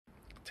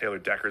Taylor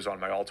Decker's on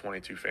my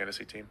All-22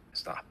 fantasy team.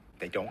 Stop.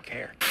 They don't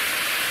care.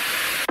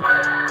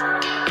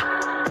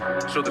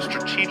 So the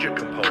strategic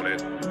component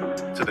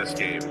to this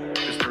game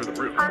is through the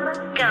roof.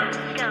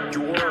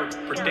 Your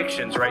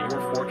predictions, right?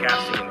 Your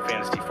forecasting in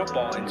fantasy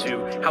football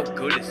into how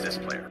good is this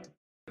player?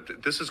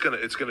 This is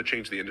it's gonna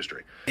change the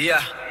industry.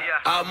 Yeah,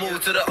 I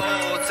moved to the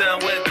old town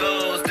where it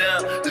goes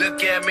down.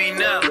 Look at me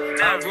now.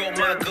 I wrote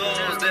my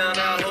goals down.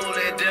 I hold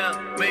it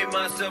down. Made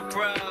myself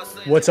proud.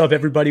 What's up,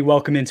 everybody?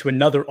 Welcome into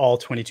another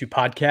All-22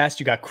 podcast.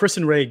 You got Chris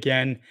and Ray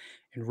again.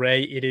 And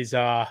Ray, it is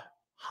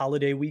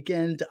holiday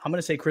weekend. I'm going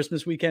to say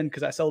Christmas weekend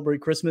because I celebrate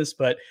Christmas.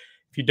 But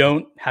if you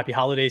don't, happy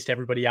holidays to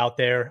everybody out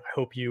there. I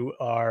hope you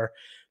are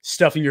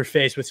stuffing your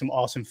face with some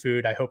awesome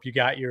food. I hope you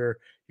got your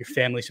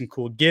family some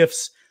cool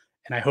gifts.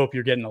 And I hope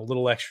you're getting a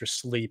little extra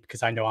sleep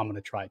because I know I'm going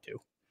to try to.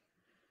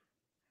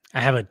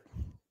 I have a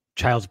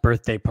child's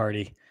birthday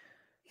party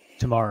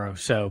tomorrow.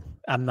 So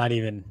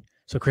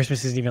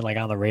Christmas isn't even like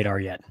on the radar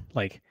yet.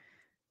 Like,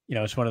 you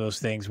know, it's one of those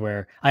things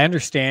where I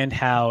understand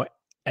how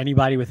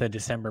anybody with a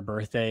December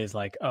birthday is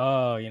like,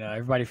 oh, you know,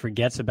 everybody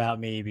forgets about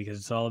me because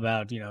it's all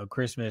about, you know,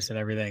 Christmas and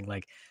everything.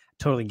 Like,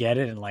 totally get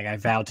it. And like, I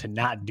vowed to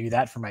not do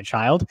that for my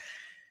child.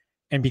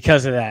 And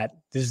because of that,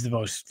 this is the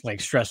most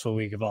like stressful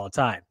week of all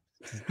time.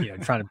 You know,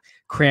 trying to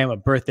cram a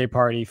birthday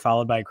party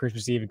followed by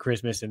Christmas Eve and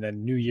Christmas and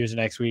then New Year's the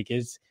next week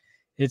it's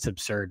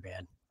absurd,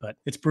 man. But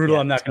it's brutal.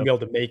 Yeah, I'm not going to be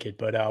able to make it.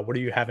 But what are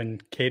you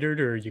having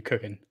catered or are you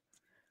cooking?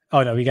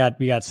 Oh no, we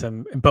got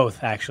some both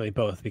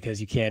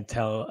because you can't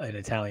tell an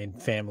Italian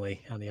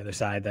family on the other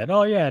side that,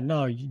 oh yeah,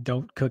 no, you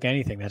don't cook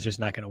anything. That's just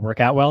not going to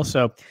work out well.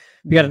 So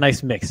we got a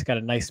nice mix. Got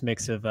a nice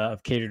mix of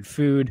catered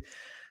food,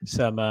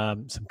 some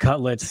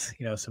cutlets,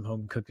 you know, some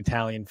home cooked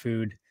Italian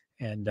food,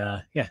 and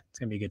yeah, it's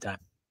gonna be a good time.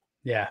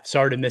 Yeah,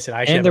 sorry to miss it.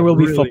 And there will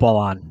be football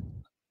on.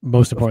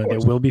 Most importantly,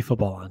 there will be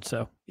football on.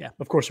 So yeah,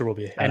 of course there will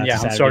be. And yeah,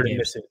 I'm sorry to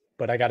miss it,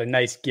 but I got a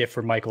nice gift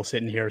for Michael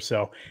sitting here,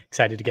 so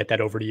excited to get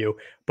that over to you.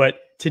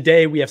 But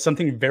today we have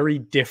something very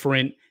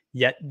different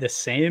yet the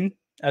same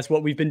as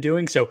what we've been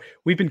doing. So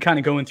we've been kind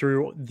of going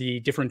through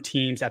the different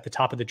teams at the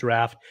top of the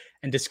draft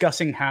and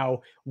discussing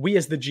how we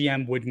as the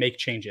GM would make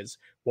changes.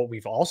 What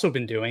we've also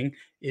been doing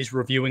is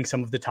reviewing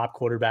some of the top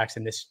quarterbacks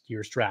in this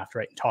year's draft,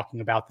 right? And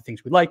talking about the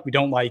things we like, we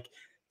don't like,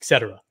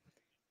 etc.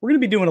 We're going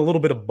to be doing a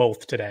little bit of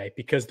both today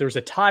because there's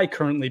a tie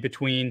currently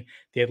between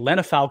the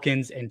Atlanta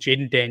Falcons and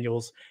Jayden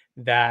Daniels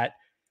that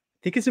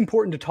I think is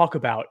important to talk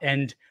about.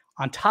 And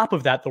on top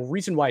of that, the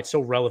reason why it's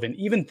so relevant,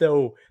 even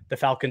though the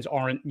Falcons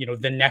aren't, you know,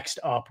 the next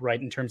up, right,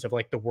 in terms of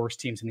like the worst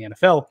teams in the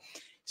NFL,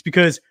 is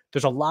because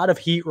there's a lot of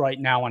heat right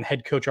now on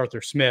head coach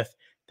Arthur Smith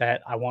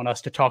that I want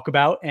us to talk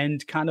about.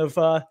 And kind of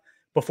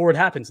before it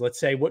happens, let's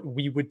say what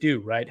we would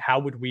do, right? How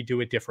would we do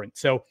it different?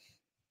 So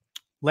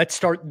let's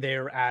start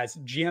there as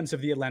GMs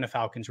of the Atlanta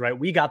Falcons, right?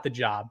 We got the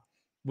job.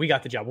 We're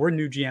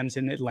new GMs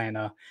in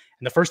Atlanta.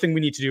 And the first thing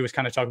we need to do is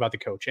kind of talk about the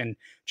coach and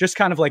just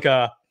kind of like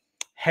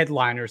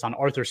headliners on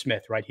Arthur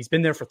Smith, right? He's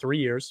been there for 3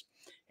 years.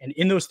 And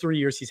in those 3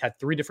 years, he's had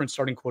three different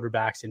starting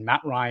quarterbacks in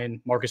Matt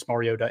Ryan, Marcus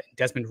Mariota, and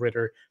Desmond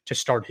Ridder to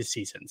start his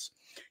seasons.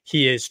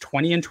 He is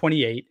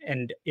 20-28,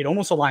 and it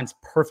almost aligns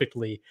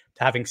perfectly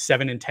to having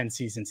 7-10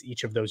 seasons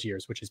each of those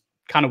years, which is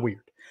kind of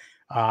weird.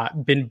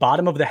 Been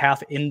bottom of the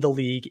half in the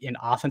league in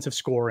offensive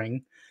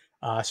scoring.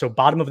 So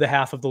bottom of the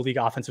half of the league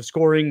offensive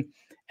scoring.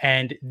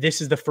 And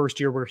this is the first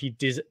year where he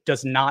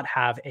does not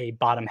have a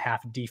bottom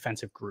half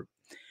defensive group.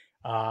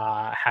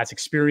 Has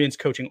experience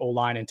coaching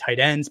O-line and tight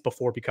ends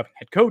before becoming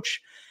head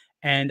coach.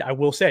 And I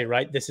will say,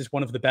 right, this is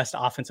one of the best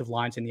offensive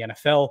lines in the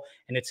NFL.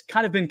 And it's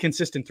kind of been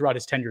consistent throughout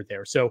his tenure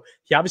there. So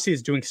he obviously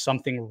is doing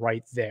something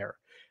right there.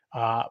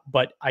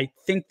 But I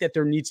think that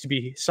there needs to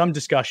be some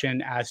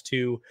discussion as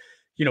to,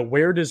 you know,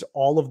 where does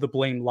all of the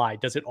blame lie?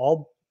 Does it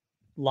all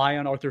lie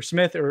on Arthur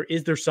Smith, or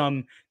is there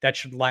some that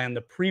should lie on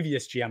the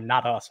previous GM,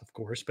 not us, of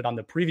course, but on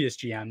the previous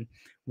GM,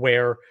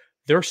 where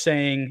they're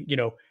saying, you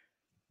know,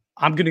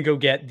 I'm going to go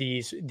get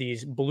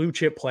these blue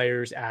chip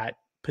players at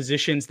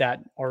positions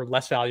that are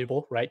less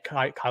valuable, right?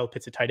 Kyle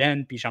Pitts at tight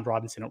end, Bijan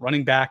Robinson at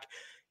running back.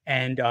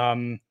 And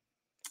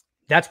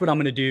that's what I'm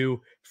going to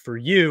do for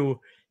you,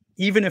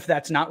 even if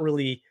that's not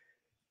really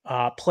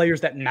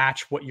players that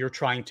match what you're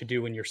trying to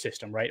do in your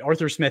system, right?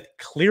 Arthur Smith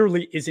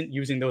clearly isn't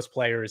using those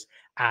players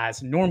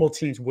as normal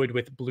teams would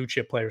with blue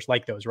chip players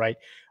like those, right?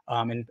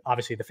 And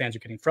obviously the fans are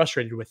getting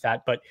frustrated with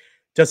that, but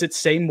does it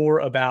say more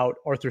about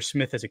Arthur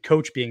Smith as a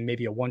coach being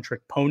maybe a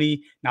one-trick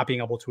pony, not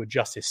being able to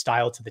adjust his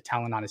style to the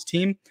talent on his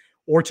team,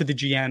 or to the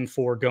GM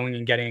for going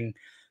and getting,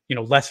 you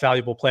know, less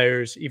valuable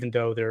players, even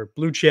though they're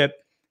blue chip,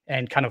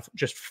 and kind of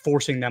just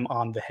forcing them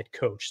on the head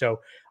coach? So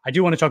I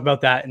do want to talk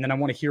about that. And then I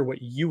want to hear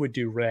what you would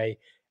do, Ray,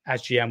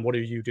 as GM. What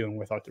are you doing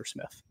with Arthur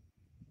Smith?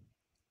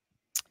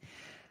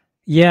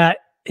 Yeah,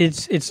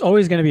 it's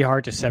always going to be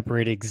hard to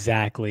separate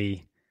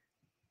exactly,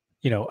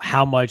 you know,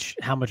 how much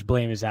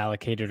blame is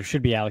allocated or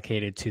should be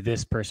allocated to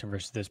this person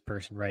versus this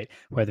person, right?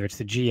 Whether it's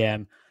the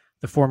GM,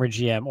 the former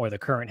GM, or the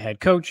current head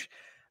coach.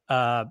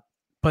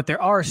 But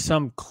there are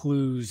some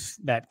clues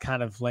that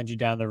kind of lend you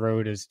down the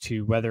road as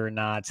to whether or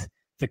not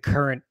the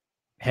current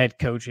head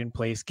coach in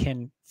place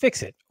can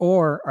fix it?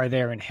 Or are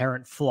there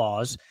inherent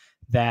flaws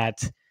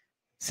that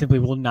simply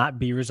will not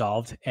be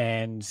resolved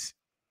and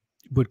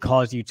would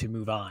cause you to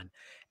move on?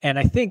 And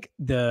I think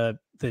the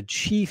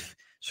chief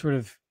sort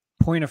of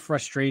point of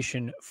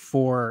frustration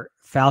for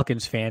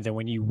Falcons fans, and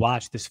when you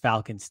watch this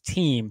Falcons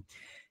team,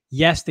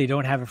 yes, they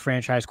don't have a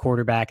franchise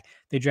quarterback.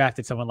 They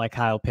drafted someone like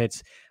Kyle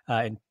Pitts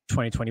in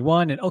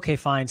 2021. And okay,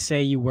 fine.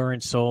 Say you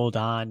weren't sold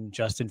on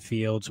Justin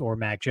Fields or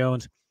Mac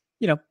Jones.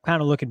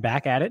 Kind of looking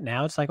back at it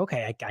now, it's like,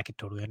 okay, I could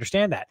totally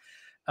understand that.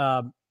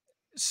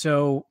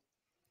 So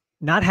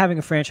not having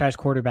a franchise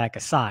quarterback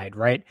aside,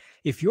 right?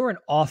 If you're an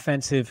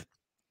offensive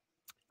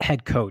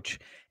head coach,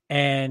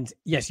 and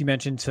yes, you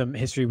mentioned some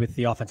history with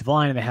the offensive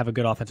line, and they have a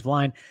good offensive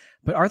line,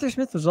 but Arthur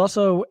Smith was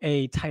also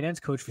a tight ends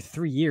coach for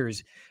 3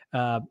 years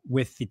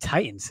with the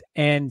Titans,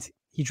 and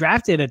he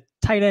drafted a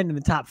tight end in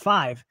the top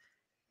 5,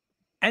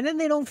 and then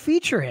they don't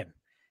feature him.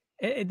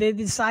 They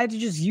decide to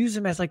just use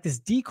him as like this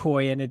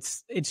decoy, and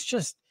it's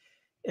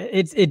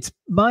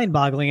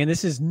mind-boggling. And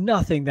this is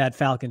nothing that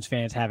Falcons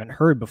fans haven't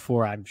heard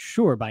before, I'm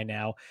sure by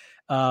now.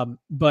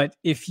 But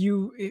if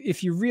you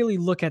really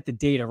look at the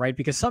data, right,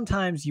 because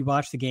sometimes you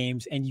watch the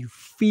games and you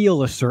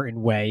feel a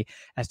certain way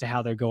as to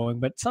how they're going,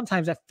 but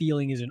sometimes that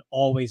feeling isn't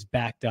always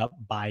backed up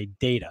by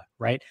data,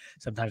 right?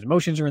 Sometimes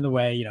emotions are in the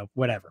way,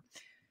 whatever.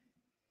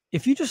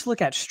 If you just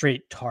look at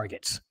straight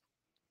targets,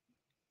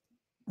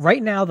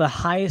 right now, the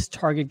highest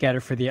target getter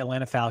for the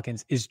Atlanta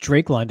Falcons is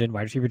Drake London,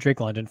 wide receiver Drake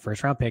London,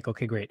 first round pick.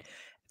 Okay, great.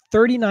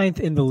 39th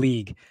in the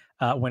league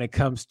when it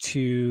comes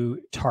to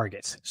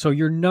targets. So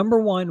your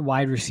number one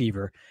wide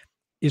receiver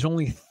is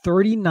only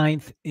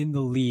 39th in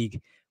the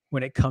league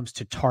when it comes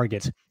to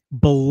targets,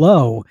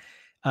 below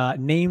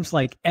names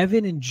like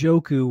Evan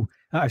Engram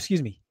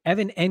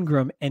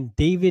and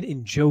David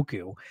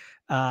Njoku.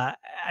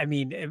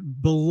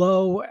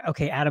 Below,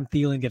 okay, Adam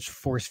Thielen gets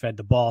force-fed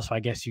the ball, so I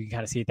guess you can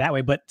kind of see it that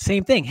way. But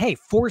same thing, hey,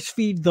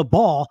 force-feed the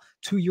ball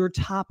to your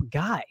top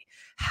guy.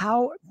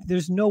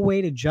 There's no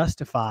way to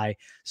justify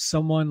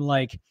someone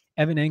like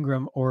Evan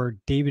Engram or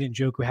David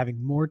Njoku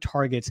having more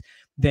targets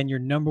than your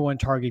number one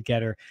target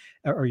getter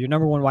or your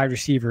number one wide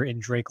receiver in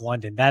Drake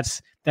London.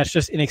 That's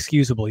just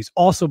inexcusable. He's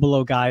also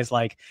below guys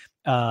like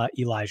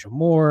Elijah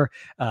Moore,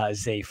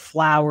 Zay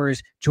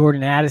Flowers,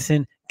 Jordan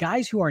Addison,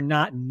 guys who are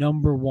not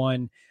number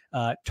one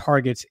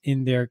targets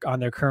on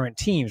their current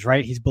teams,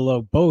 right? He's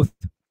below both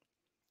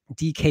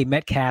DK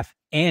Metcalf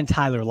and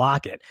Tyler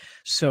Lockett.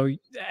 So,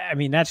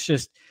 that's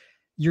just,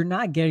 you're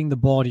not getting the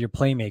ball to your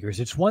playmakers.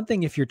 It's one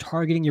thing if you're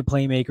targeting your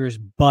playmakers,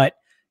 but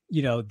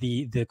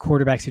the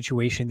quarterback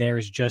situation there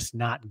is just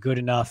not good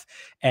enough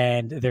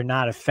and they're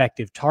not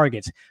effective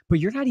targets, but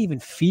you're not even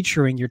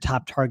featuring your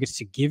top targets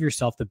to give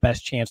yourself the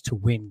best chance to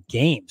win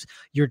games.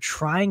 You're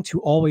trying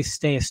to always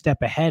stay a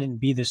step ahead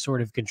and be this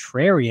sort of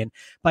contrarian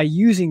by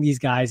using these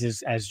guys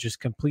as just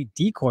complete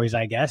decoys,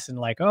 I guess. And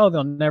like, oh,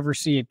 they'll never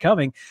see it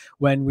coming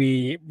when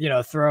we,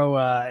 throw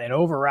an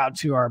over route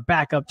to our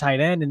backup tight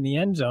end in the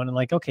end zone. And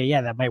like, okay,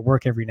 yeah, that might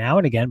work every now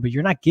and again, but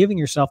you're not giving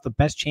yourself the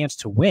best chance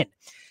to win.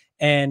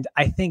 And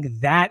I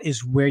think that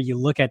is where you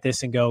look at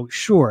this and go,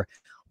 sure,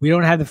 we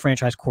don't have the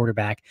franchise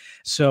quarterback,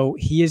 so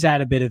he is at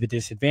a bit of a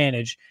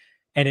disadvantage,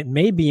 and it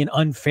may be an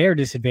unfair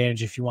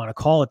disadvantage if you want to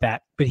call it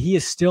that, but he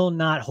is still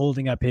not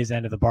holding up his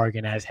end of the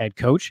bargain as head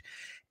coach.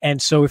 And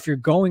so if you're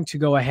going to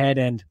go ahead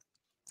and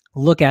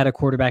look at a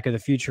quarterback of the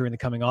future in the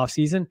coming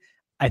offseason,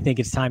 I think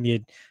it's time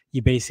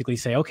you basically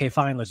say, okay,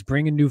 fine, let's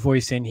bring a new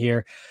voice in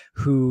here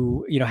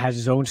who, has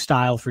his own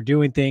style for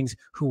doing things,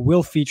 who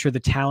will feature the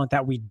talent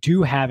that we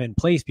do have in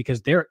place,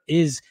 because there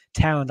is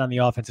talent on the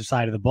offensive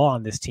side of the ball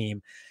on this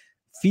team.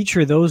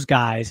 Feature those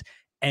guys,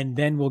 and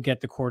then we'll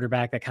get the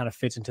quarterback that kind of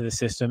fits into the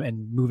system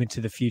and move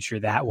into the future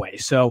that way.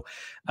 So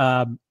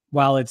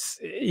while it's,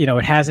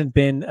 it hasn't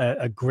been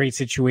a great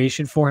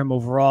situation for him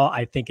overall,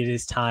 I think it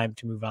is time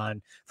to move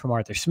on from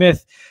Arthur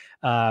Smith.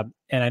 And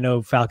I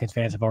know Falcons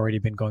fans have already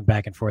been going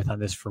back and forth on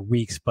this for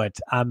weeks, but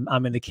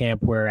I'm in the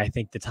camp where I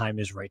think the time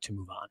is right to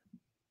move on.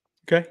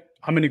 Okay.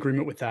 I'm in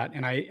agreement with that.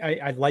 And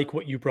I like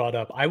what you brought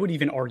up. I would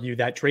even argue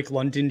that Drake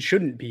London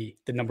shouldn't be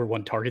the number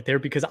one target there,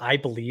 because I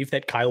believe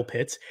that Kyle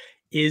Pitts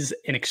is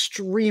an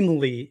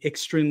extremely,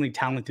 extremely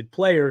talented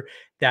player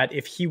that,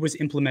 if he was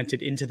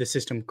implemented into the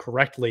system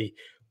correctly,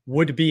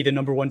 would be the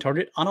number one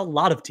target on a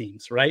lot of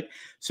teams, right?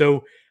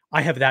 So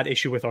I have that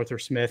issue with Arthur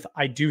Smith.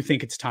 I do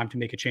think it's time to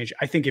make a change.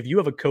 I think if you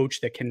have a coach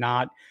that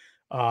cannot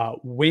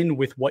win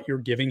with what you're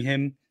giving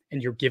him,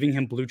 and you're giving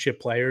him blue chip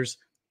players,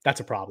 that's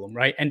a problem,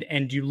 right?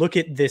 And you look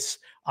at this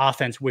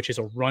offense, which is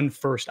a run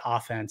first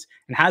offense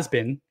and has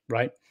been,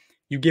 right?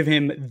 You give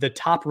him the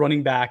top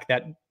running back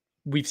that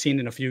we've seen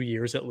in a few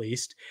years at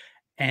least,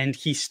 and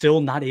he's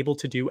still not able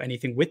to do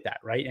anything with that,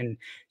 right? And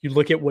you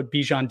look at what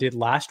Bijan did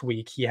last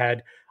week. He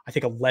had, I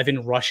think,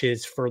 11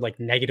 rushes for like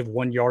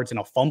 -1 yards and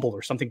a fumble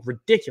or something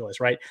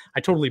ridiculous, right? I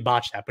totally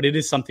botched that, but it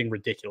is something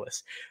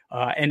ridiculous.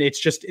 And it's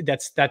just,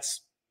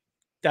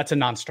 that's a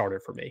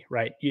non-starter for me,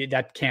 right?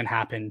 That can't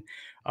happen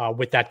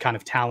with that kind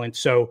of talent.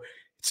 So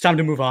it's time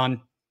to move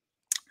on.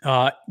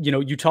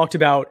 You talked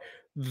about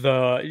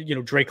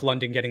Drake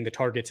London getting the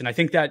targets. And I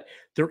think that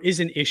there is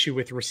an issue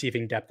with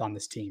receiving depth on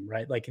this team,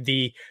 right? Like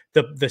the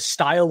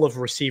style of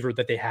receiver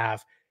that they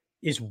have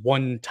is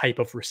one type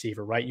of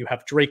receiver, right? You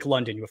have Drake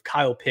London, you have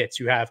Kyle Pitts,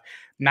 you have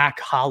Mac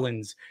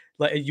Hollins,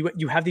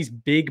 you have these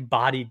big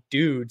bodied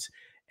dudes.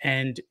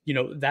 And,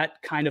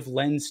 that kind of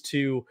lends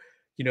to,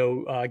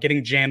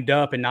 getting jammed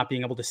up and not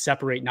being able to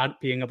separate,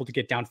 not being able to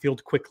get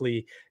downfield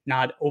quickly,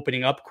 not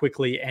opening up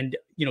quickly. And,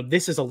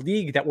 this is a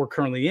league that we're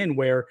currently in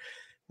where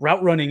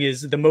route running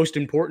is the most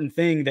important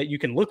thing that you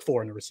can look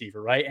for in a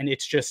receiver, right? And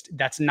it's just,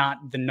 that's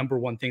not the number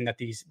one thing that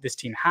this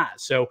team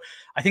has. So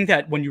I think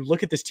that when you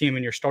look at this team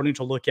and you're starting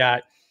to look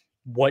at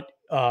what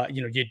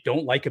you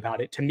don't like about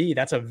it, to me,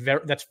 that's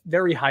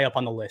very high up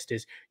on the list.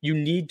 Is you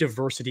need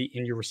diversity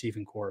in your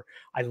receiving core.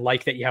 I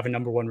like that you have a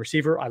number one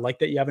receiver. I like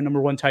that you have a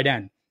number one tight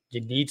end.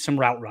 You need some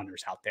route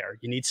runners out there.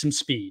 You need some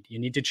speed. You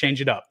need to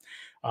change it up.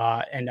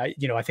 And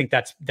I think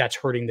that's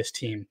hurting this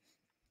team.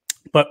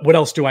 But what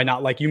else do I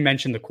not like? You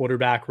mentioned the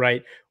quarterback,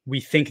 right? We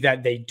think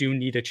that they do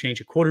need to change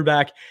a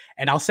quarterback.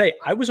 And I'll say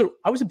I was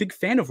a big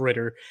fan of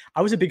Ritter.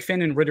 I was a big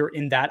fan in Ritter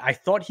in that I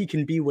thought he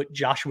can be what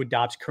Joshua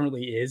Dobbs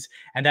currently is.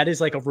 And that is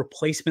like a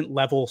replacement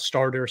level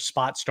starter,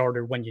 spot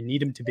starter when you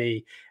need him to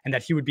be. And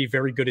that he would be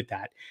very good at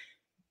that.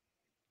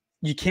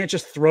 You can't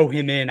just throw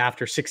him in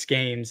after 6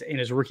 games in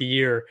his rookie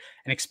year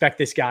and expect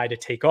this guy to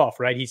take off,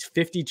 right? He's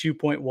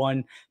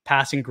 52.1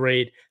 passing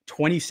grade,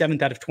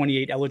 27th out of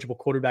 28 eligible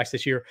quarterbacks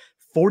this year,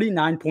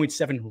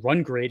 49.7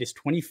 run grade is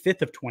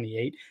 25th of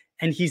 28,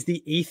 and he's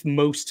the 8th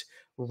most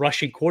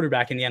rushing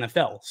quarterback in the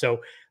NFL.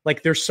 So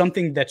like there's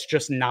something that's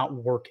just not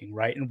working,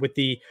 right? And with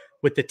the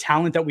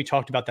talent that we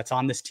talked about that's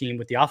on this team,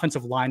 with the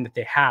offensive line that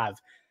they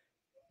have,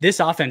 this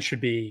offense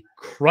should be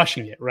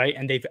crushing it, right?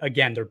 And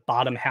they're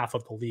bottom half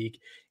of the league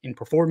in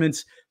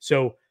performance.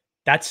 So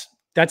that's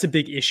a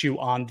big issue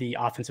on the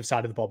offensive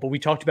side of the ball. But we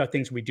talked about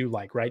things we do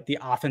like, right? The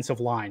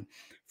offensive line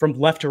from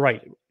left to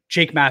right,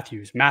 Jake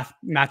Matthews,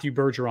 Matthew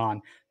Bergeron,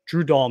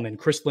 Drew Dahlman,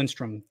 Chris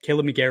Lindstrom,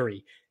 Caleb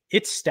McGarry.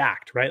 It's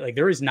stacked, right? Like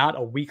there is not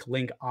a weak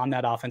link on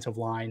that offensive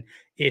line.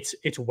 It's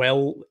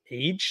well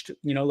aged,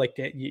 like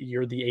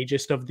you're the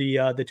agest of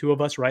the two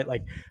of us, right?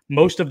 Like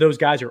most of those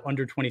guys are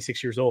under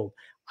 26 years old.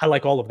 I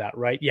like all of that,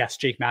 right? Yes,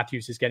 Jake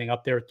Matthews is getting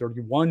up there at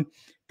 31,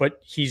 but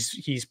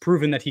he's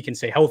proven that he can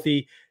stay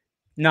healthy.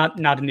 Not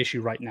an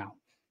issue right now.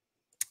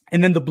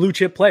 And then the blue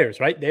chip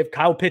players, right? They have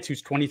Kyle Pitts,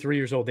 who's 23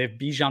 years old. They have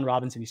Bijan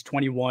Robinson, he's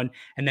 21.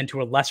 And then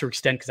to a lesser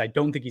extent, because I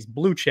don't think he's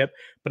blue chip,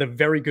 but a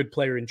very good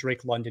player in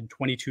Drake London,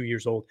 22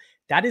 years old.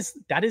 That is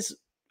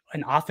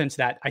an offense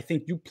that I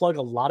think you plug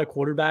a lot of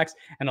quarterbacks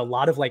and a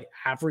lot of like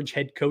average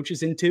head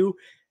coaches into,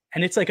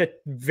 and it's like a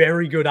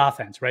very good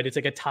offense, right? It's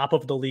like a top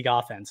of the league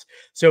offense.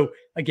 So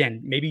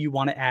again, maybe you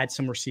want to add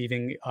some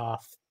receiving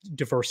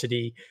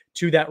diversity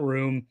to that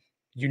room.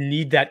 You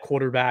need that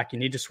quarterback. You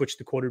need to switch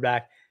the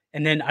quarterback.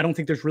 And then I don't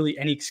think there's really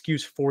any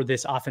excuse for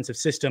this offensive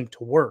system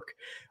to work.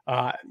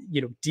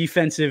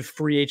 Defensive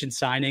free agent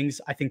signings,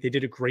 I think they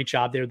did a great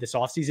job there this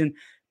offseason,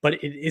 but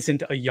it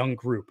isn't a young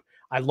group.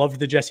 I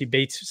loved the Jesse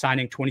Bates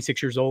signing,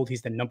 26 years old.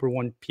 He's the number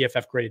one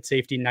PFF graded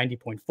safety,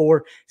 90.4.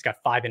 He's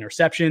got 5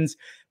 interceptions.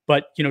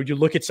 But, you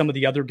look at some of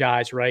the other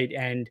guys, right?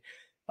 And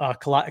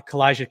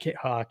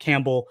Kalijah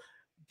Campbell,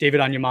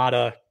 David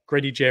Onyemata,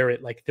 Grady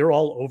Jarrett, like they're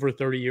all over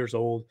 30 years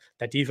old.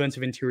 That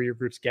defensive interior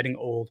group's getting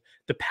old.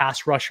 The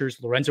pass rushers,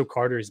 Lorenzo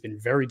Carter has been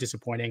very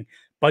disappointing.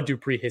 Bud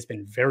Dupree has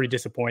been very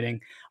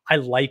disappointing. I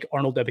like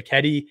Arnold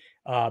Ebiketie,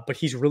 but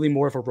he's really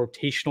more of a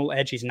rotational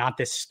edge. He's not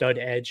this stud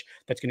edge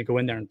that's going to go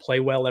in there and play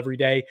well every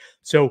day.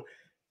 So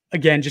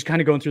again, just kind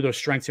of going through those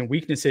strengths and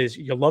weaknesses.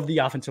 You love the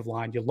offensive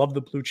line. You love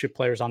the blue chip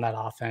players on that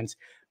offense.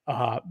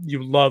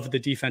 You love the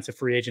defensive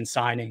free agent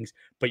signings,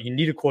 but you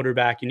need a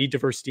quarterback. You need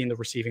diversity in the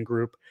receiving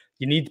group.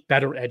 You need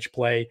better edge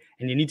play,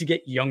 and you need to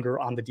get younger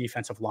on the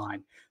defensive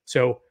line.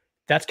 So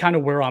that's kind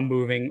of where I'm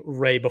moving.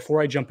 Ray,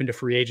 before I jump into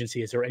free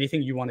agency, is there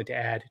anything you wanted to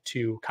add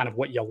to kind of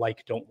what you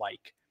like, don't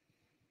like?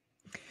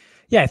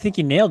 Yeah, I think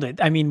you nailed it.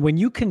 I mean, when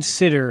you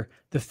consider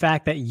the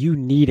fact that you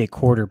need a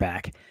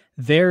quarterback,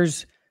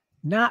 there's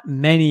not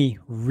many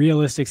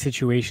realistic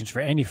situations for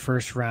any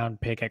first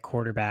round pick at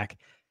quarterback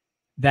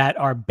that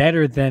are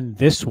better than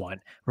this one,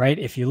 right?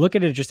 If you look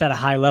at it just at a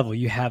high level,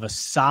 you have a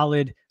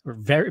solid or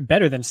very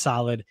better than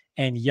solid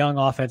and young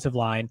offensive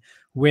line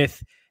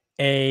with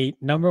a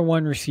number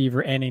one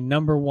receiver and a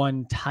number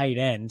one tight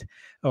end,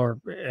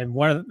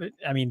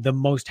 the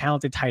most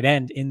talented tight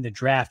end in the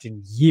draft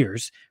in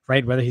years,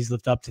 right? Whether he's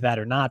lived up to that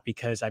or not,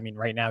 because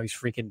right now he's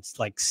freaking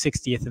like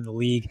 60th in the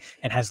league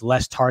and has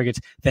less targets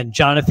than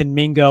Jonathan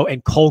Mingo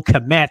and Cole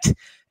Kmet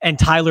and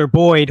Tyler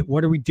Boyd.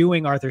 What are we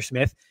doing, Arthur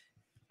Smith?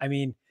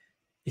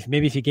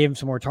 If you gave him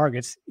some more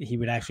targets, he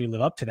would actually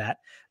live up to that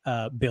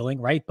billing,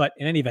 right? But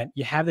in any event,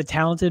 you have the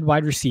talented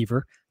wide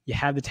receiver, you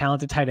have the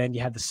talented tight end,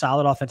 you have the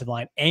solid offensive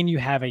line, and you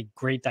have a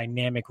great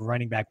dynamic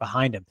running back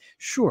behind him.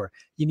 Sure,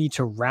 you need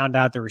to round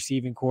out the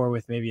receiving core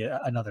with maybe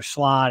another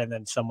slot and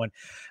then someone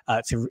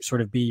to sort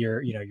of be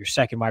your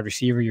second wide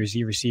receiver, your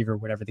Z receiver,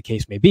 whatever the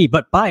case may be.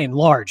 But by and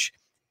large,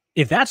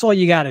 if that's all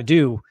you got to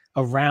do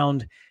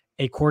around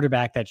a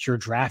quarterback that you're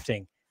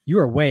drafting, you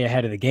are way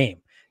ahead of the game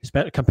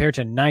compared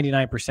to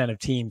 99% of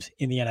teams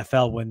in the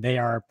NFL when they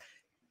are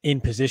in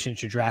position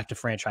to draft a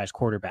franchise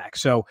quarterback.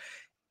 So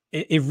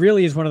it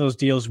really is one of those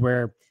deals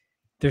where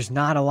there's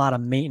not a lot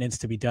of maintenance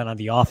to be done on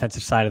the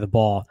offensive side of the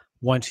ball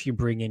once you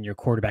bring in your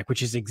quarterback,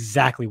 which is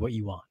exactly what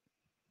you want.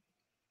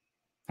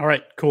 All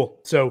right, cool.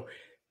 So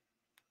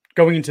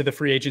going into the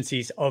free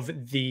agencies of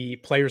the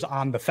players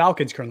on the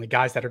Falcons currently,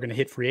 guys that are going to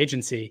hit free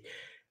agency,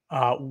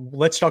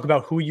 let's talk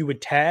about who you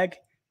would tag,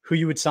 who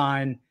you would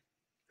sign,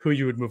 who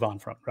you would move on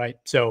from, right?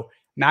 So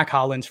Mac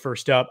Hollins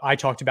first up. I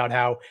talked about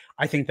how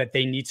I think that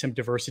they need some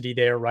diversity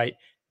there, right?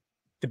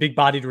 The big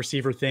bodied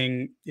receiver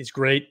thing is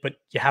great, but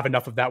you have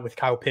enough of that with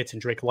Kyle Pitts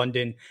and Drake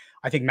London.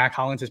 I think Mac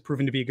Hollins has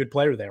proven to be a good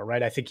player there,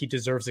 right? I think he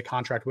deserves a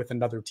contract with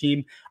another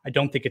team. I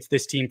don't think it's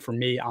this team for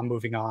me. I'm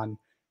moving on.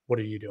 What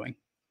are you doing?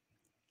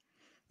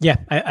 Yeah,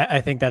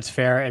 I think that's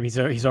fair. I mean,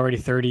 he's already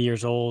 30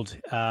 years old.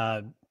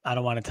 I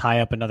don't want to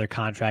tie up another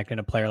contract in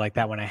a player like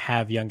that when I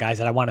have young guys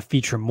that I want to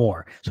feature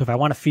more. So if I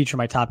want to feature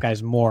my top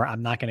guys more,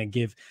 I'm not going to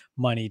give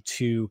money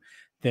to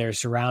their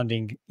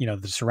surrounding,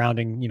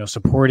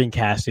 supporting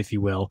cast, if you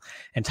will,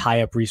 and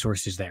tie up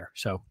resources there.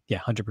 So yeah,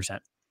 100%.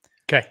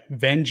 Okay.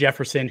 Van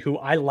Jefferson, who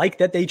I like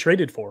that they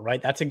traded for,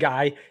 right? That's a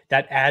guy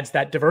that adds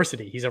that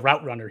diversity. He's a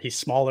route runner. He's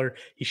smaller.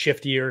 He's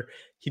shiftier.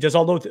 He does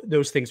all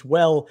those things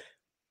well,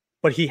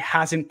 but he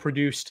hasn't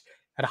produced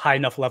at a high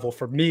enough level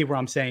for me where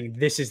I'm saying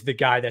this is the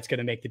guy that's going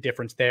to make the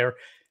difference there.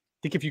 I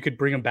think if you could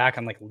bring him back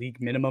on like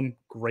league minimum,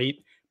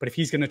 great. But if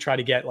he's going to try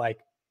to get like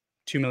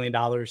 $2 million,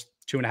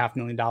 $2.5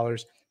 million,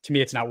 to me,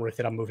 it's not worth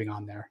it. I'm moving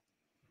on there.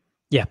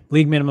 Yeah.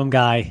 League minimum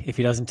guy. If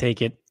he doesn't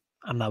take it,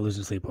 I'm not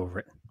losing sleep over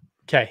it.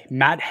 Okay.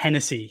 Matt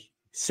Hennessy,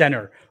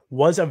 center,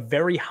 was a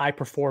very high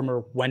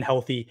performer when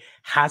healthy,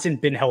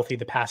 hasn't been healthy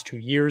the past 2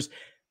 years.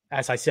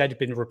 As I said,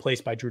 been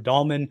replaced by Drew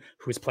Dahlman,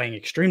 who is playing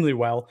extremely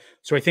well.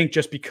 So I think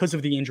just because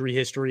of the injury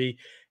history,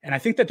 and I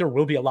think that there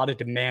will be a lot of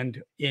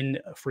demand in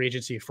free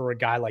agency for a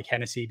guy like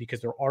Hennessy because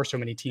there are so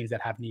many teams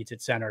that have needs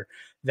at center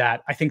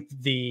that I think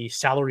the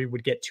salary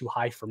would get too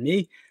high for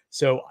me.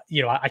 So,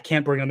 I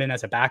can't bring him in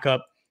as a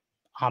backup.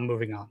 I'm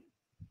moving on.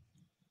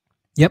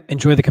 Yep.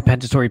 Enjoy the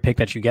compensatory pick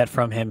that you get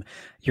from him.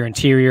 Your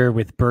interior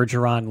with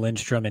Bergeron,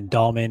 Lindstrom, and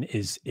Dahlman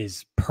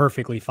is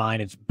perfectly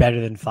fine. It's better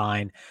than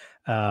fine.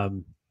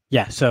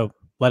 Yeah, so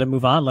let him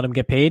move on, let him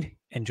get paid,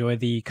 enjoy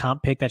the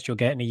comp pick that you'll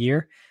get in a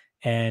year,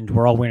 and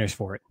we're all winners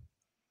for it.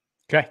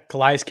 Okay,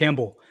 Calais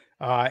Campbell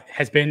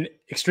has been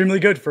extremely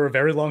good for a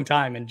very long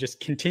time and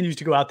just continues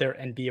to go out there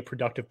and be a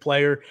productive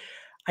player.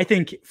 I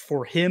think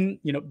for him,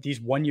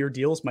 these one-year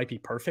deals might be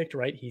perfect,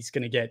 right? He's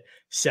going to get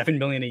 $7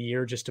 million a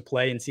year just to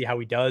play and see how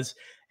he does.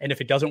 And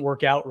if it doesn't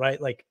work out, right,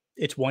 like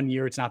it's 1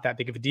 year, it's not that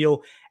big of a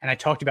deal. And I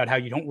talked about how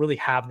you don't really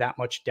have that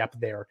much depth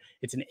there.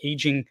 It's an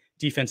aging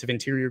defensive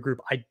interior group.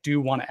 I do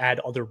want to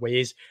add other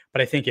ways,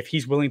 but I think if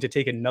he's willing to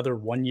take another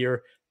 1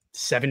 year,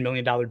 $7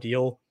 million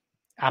deal,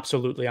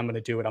 absolutely, I'm going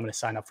to do it. I'm going to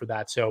sign up for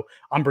that. So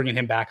I'm bringing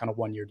him back on a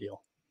 1 year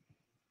deal.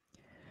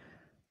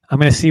 I'm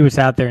going to see what's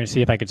out there and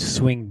see if I could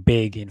swing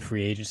big in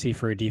free agency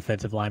for a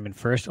defensive lineman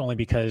first, only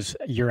because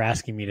you're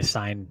asking me to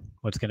sign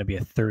what's going to be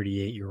a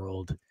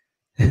 38-year-old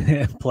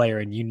player,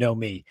 and you know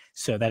me.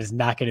 So that is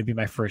not going to be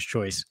my first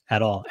choice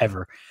at all,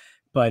 ever.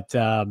 But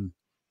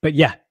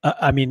yeah,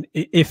 I mean,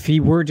 if he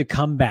were to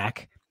come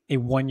back, a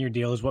 1 year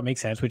deal is what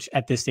makes sense, which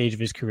at this stage of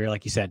his career,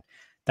 like you said,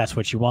 that's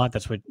what you want.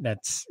 That's what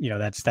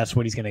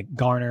he's going to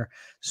garner.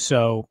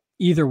 So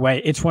either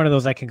way, it's one of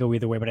those that can go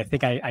either way, but I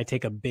think I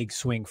take a big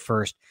swing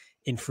first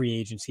in free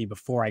agency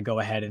before I go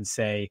ahead and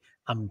say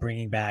I'm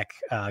bringing back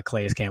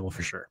Calais Campbell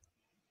for sure.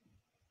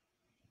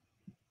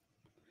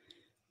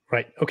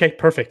 Right. Okay,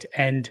 perfect.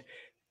 And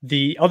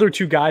the other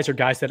two guys are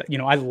guys that,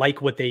 I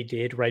like what they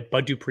did, right?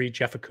 Bud Dupree,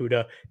 Jeff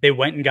Okudah. They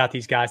went and got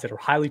these guys that are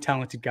highly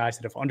talented guys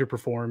that have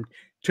underperformed,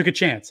 took a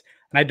chance.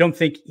 And I don't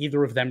think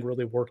either of them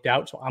really worked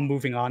out. So I'm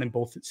moving on in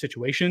both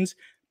situations,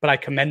 but I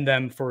commend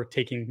them for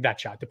taking that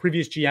shot. The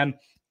previous GM,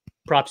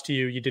 props to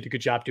you. You did a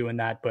good job doing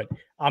that, but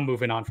I'm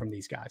moving on from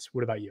these guys.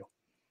 What about you?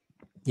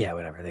 Yeah,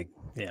 whatever.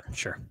 Yeah,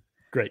 sure.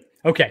 Great.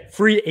 Okay.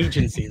 Free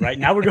agency, right?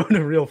 Now we're going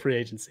to real free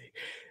agency.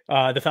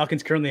 The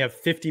Falcons currently have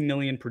 $50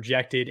 million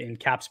projected in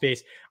cap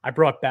space. I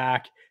brought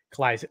back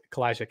Calais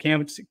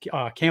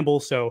Campbell,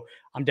 so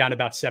I'm down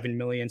about $7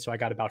 million. So I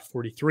got about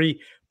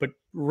 43. But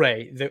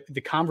Ray,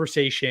 the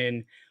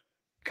conversation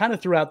kind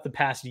of throughout the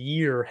past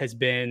year has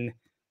been,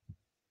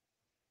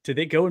 did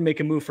they go and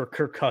make a move for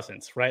Kirk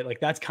Cousins, right? Like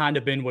that's kind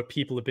of been what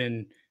people have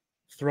been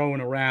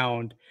throwing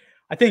around.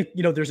 I think,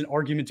 there's an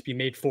argument to be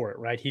made for it,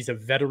 right? He's a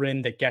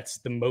veteran that gets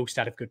the most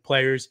out of good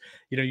players.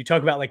 You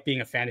talk about like being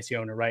a fantasy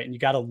owner, right? And you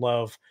got to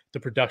love the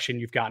production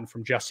you've gotten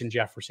from Justin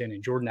Jefferson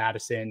and Jordan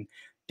Addison,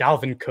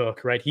 Dalvin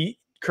Cook, right?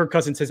 Kirk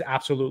Cousins has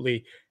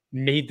absolutely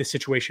made the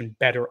situation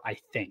better, I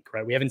think,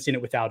 right? We haven't seen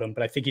it without him,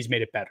 but I think he's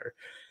made it better.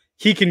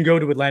 He can go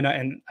to Atlanta,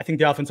 and I think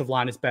the offensive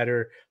line is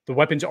better. The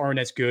weapons aren't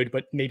as good,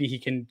 but maybe he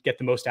can get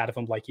the most out of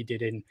them like he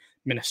did in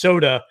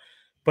Minnesota.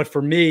 But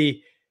for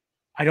me,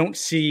 I don't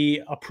see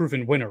a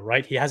proven winner,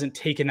 right? He hasn't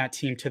taken that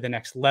team to the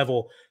next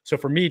level. So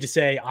for me to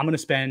say, I'm going to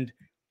spend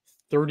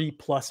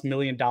 $30+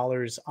 million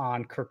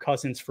on Kirk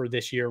Cousins for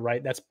this year,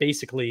 right? That's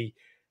basically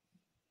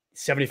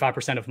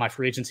 75% of my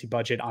free agency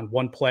budget on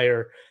one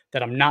player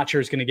that I'm not sure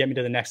is going to get me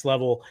to the next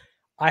level.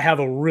 I have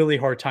a really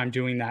hard time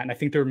doing that. And I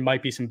think there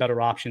might be some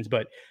better options,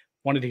 but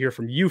wanted to hear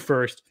from you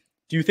first.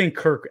 Do you think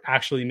Kirk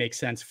actually makes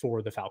sense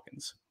for the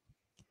Falcons?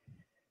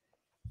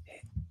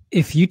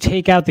 If you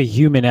take out the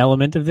human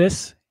element of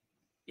this,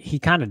 he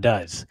kind of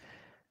does.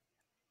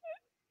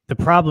 The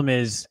problem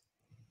is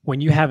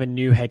when you have a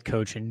new head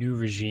coach, a new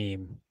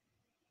regime,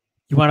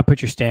 you want to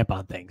put your stamp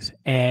on things.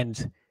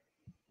 And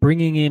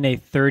bringing in a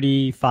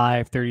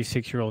 35,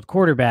 36-year-old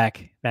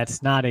quarterback,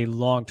 that's not a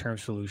long-term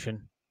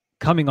solution.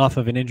 Coming off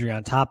of an injury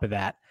on top of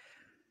that,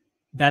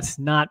 that's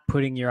not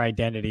putting your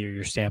identity or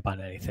your stamp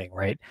on anything,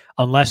 right?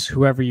 Unless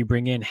whoever you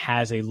bring in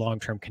has a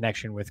long-term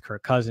connection with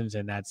Kirk Cousins,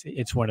 and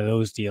it's one of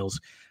those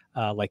deals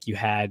like you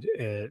had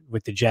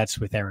with the Jets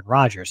with Aaron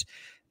Rodgers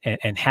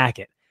and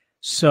Hackett.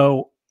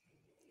 So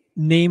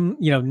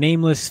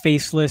nameless,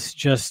 faceless,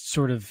 just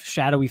sort of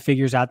shadowy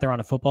figures out there on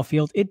a football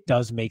field, it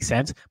does make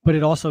sense, but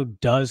it also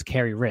does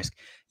carry risk.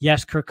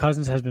 Yes, Kirk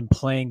Cousins has been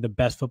playing the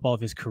best football of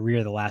his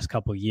career the last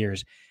couple of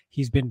years.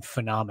 He's been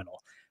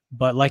phenomenal.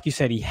 But like you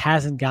said, he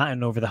hasn't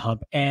gotten over the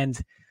hump. And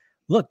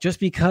look, just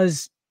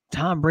because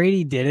Tom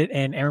Brady did it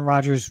and Aaron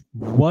Rodgers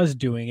was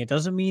doing it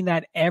doesn't mean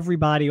that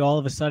everybody all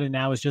of a sudden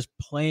now is just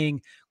playing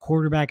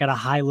quarterback at a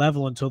high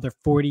level until they're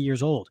 40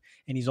 years old.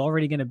 And he's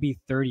already going to be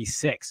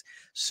 36.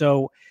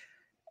 So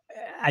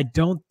I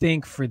don't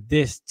think for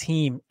this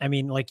team, I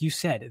mean, like you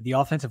said, the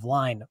offensive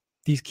line,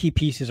 these key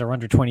pieces are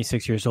under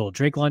 26 years old.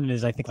 Drake London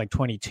is, I think, like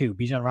 22.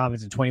 Bijan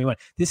Robinson, 21.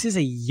 This is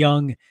a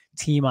young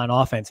team on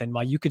offense. And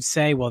while you could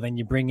say, well, then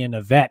you bring in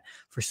a vet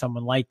for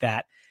someone like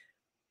that,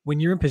 when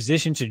you're in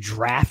position to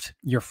draft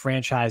your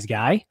franchise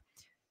guy,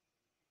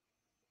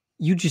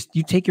 you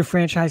take your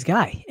franchise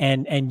guy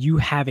and you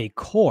have a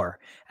core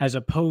as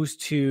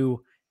opposed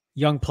to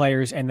young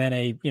players and then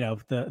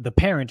the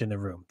parent in the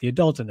room, the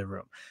adult in the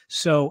room.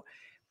 So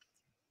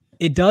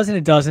it does and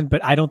it doesn't,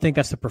 but I don't think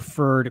that's the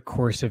preferred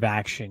course of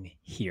action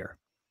here.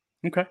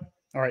 Okay.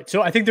 All right.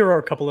 So I think there are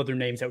a couple other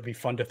names that would be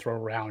fun to throw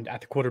around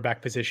at the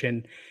quarterback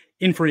position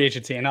in free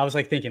agency. And I was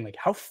thinking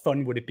how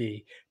fun would it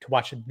be to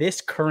watch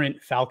this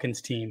current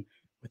Falcons team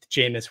with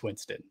Jameis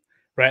Winston,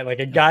 right? Like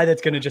a guy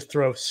that's going to just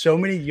throw so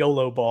many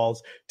YOLO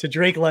balls to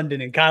Drake London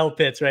and Kyle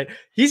Pitts, right?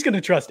 He's going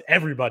to trust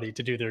everybody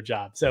to do their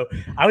job. So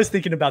I was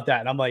thinking about that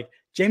and I'm like,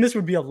 Jameis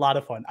would be a lot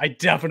of fun. I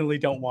definitely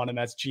don't want him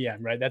as GM,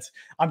 right?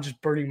 I'm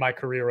just burning my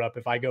career up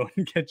if I go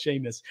and get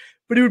Jameis,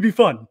 but it would be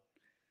fun.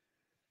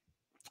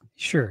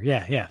 Sure.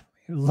 Yeah.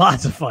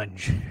 Lots of fun.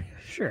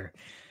 Sure.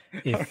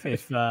 If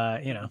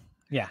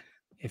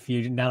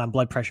you're not on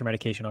blood pressure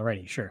medication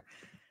already, sure.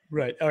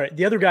 Right. All right.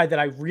 The other guy that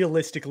I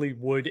realistically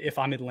would, if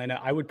I'm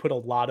Atlanta, I would put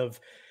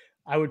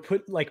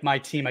like my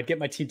team, I'd get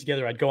my team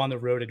together. I'd go on the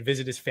road, I'd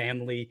visit his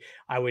family.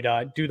 I would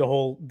do the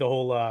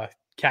whole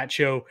cat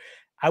show.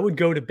 I would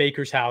go to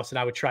Baker's house and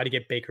I would try to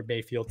get Baker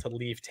Mayfield to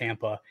leave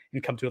Tampa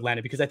and come to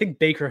Atlanta because I think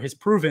Baker has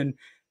proven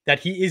that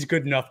he is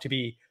good enough to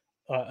be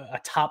a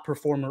top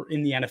performer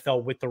in the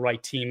NFL with the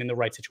right team in the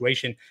right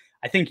situation.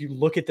 I think you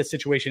look at the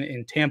situation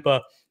in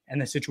Tampa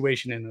and the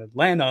situation in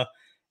Atlanta,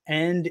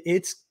 and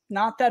it's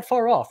not that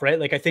far off, right?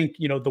 Like I think,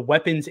 the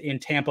weapons in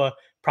Tampa,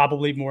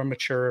 probably more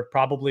mature,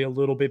 probably a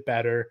little bit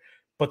better,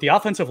 but the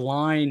offensive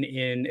line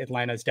in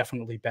Atlanta is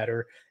definitely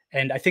better.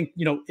 And I think,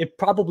 it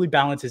probably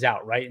balances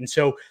out, right? And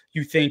so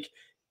you think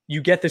you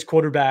get this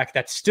quarterback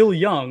that's still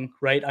young,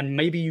 right? And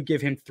maybe you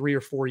give him 3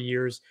 or 4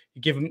 years,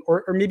 you give him,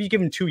 or maybe you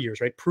give him 2 years,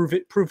 right?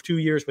 Prove 2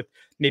 years with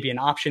maybe an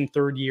option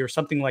third year,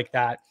 something like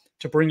that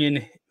to bring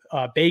in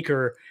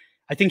Baker.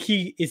 I think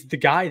he is the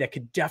guy that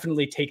could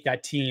definitely take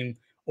that team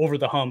over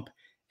the hump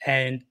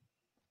and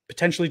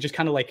potentially just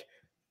kind of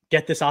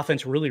get this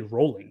offense really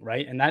rolling,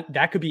 right? And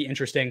that could be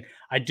interesting.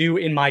 I do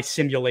in my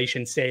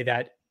simulation say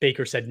that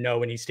Baker said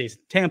no and he stays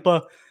in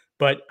Tampa,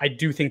 but I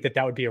do think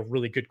that would be a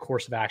really good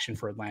course of action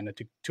for Atlanta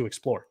to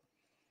explore.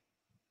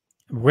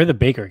 We're the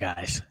Baker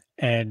guys.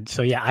 And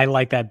so, yeah, I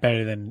like that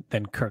better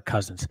than Kirk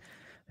Cousins.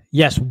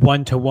 Yes,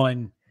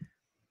 1-to-1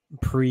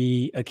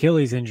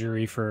 pre-Achilles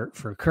injury for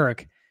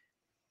Kirk.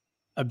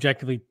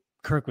 Objectively,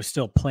 Kirk was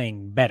still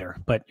playing better,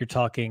 but you're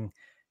talking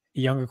a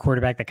younger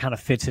quarterback that kind of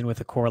fits in with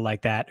a core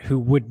like that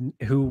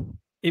who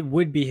it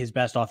would be his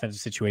best offensive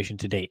situation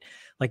to date.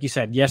 Like you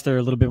said, yes, they're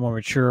a little bit more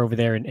mature over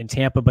there in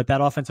Tampa, but that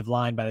offensive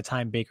line by the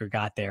time Baker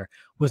got there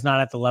was not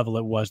at the level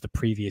it was the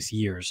previous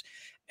years.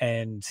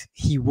 And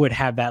he would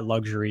have that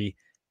luxury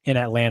in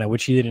Atlanta,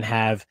 which he didn't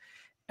have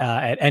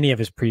at any of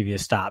his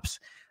previous stops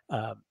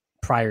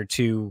prior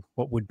to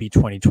what would be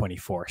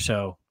 2024.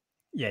 So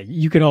yeah,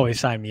 you can always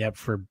sign me up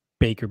for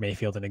Baker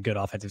Mayfield in a good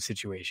offensive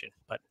situation,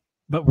 but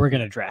we're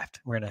going to draft.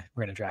 We're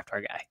going to draft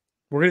our guy.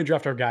 We're going to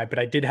draft our guy, but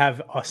I did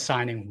have a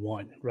signing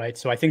one, right?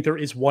 So I think there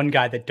is one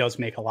guy that does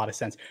make a lot of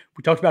sense.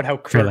 We talked about how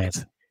Kirk.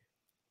 Lance.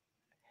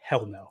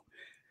 Hell no.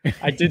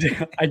 I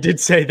did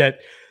say that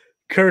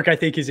Kirk, I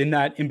think, is in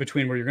that in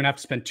between where you're going to have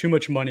to spend too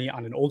much money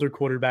on an older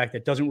quarterback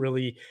that doesn't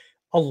really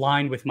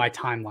align with my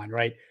timeline,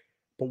 right?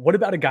 But what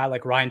about a guy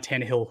like Ryan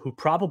Tannehill, who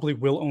probably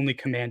will only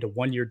command a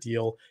 1-year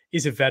deal,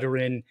 is a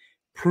veteran,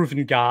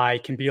 proven guy,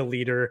 can be a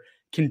leader,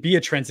 can be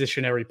a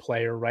transitionary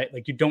player, right?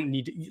 Like, you don't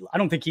need to, I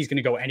don't think he's going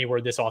to go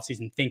anywhere this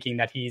offseason thinking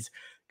that he's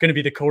going to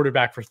be the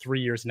quarterback for 3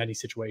 years in any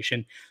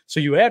situation. So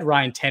you add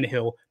Ryan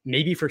Tannehill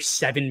maybe for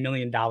 $7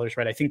 million,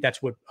 right? I think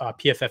that's what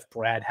PFF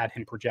Brad had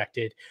him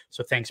projected.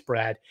 So thanks,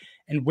 Brad.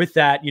 And with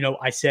that,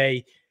 I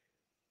say,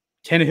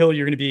 Tannehill,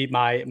 you're going to be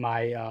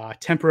my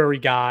temporary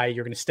guy.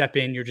 You're going to step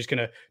in. You're just going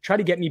to try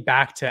to get me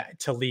back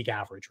to league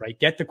average, right?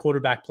 Get the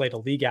quarterback play to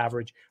league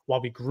average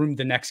while we groom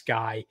the next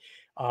guy.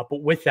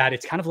 But with that,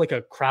 it's kind of like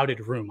a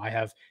crowded room. I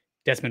have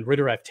Desmond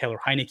Ridder, I have Taylor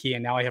Heineke,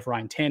 and now I have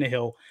Ryan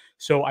Tannehill.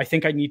 So I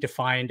think I need to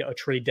find a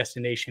trade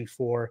destination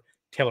for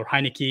Taylor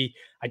Heineke.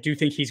 I do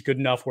think he's good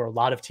enough where a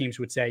lot of teams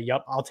would say,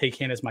 yep, I'll take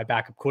him as my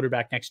backup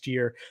quarterback next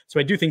year. So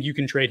I do think you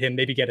can trade him,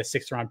 maybe get a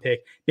 6th round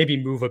pick,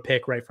 maybe move a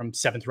pick right from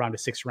 7th round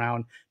to 6th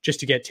round just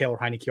to get Taylor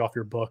Heineke off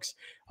your books.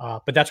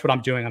 But that's what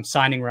I'm doing. I'm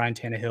signing Ryan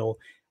Tannehill.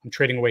 I'm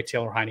trading away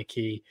Taylor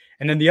Heineke.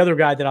 And then the other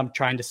guy that I'm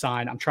trying to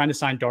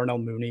sign Darnell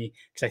Mooney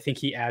because I think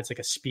he adds like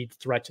a speed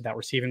threat to that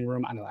receiving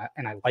room.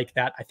 And I like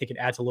that. I think it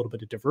adds a little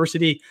bit of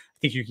diversity. I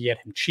think you can get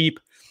him cheap.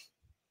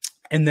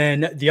 And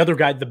then the other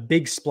guy, the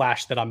big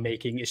splash that I'm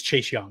making is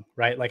Chase Young,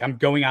 right? Like, I'm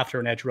going after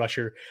an edge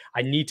rusher.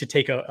 I need to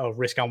take a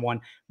risk on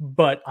one,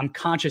 but I'm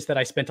conscious that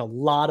I spent a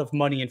lot of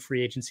money in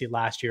free agency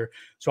last year.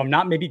 So I'm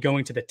not maybe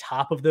going to the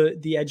top of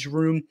the edge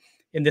room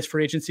in this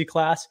free agency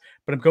class,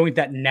 but I'm going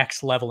that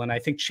next level. And I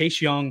think Chase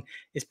Young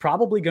is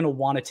probably going to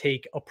want to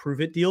take a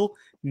prove it deal.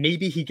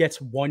 Maybe he gets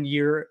 1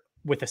 year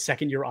with a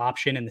 2nd-year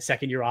option, and the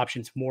 2nd-year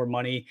option's more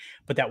money,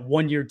 but that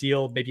 1-year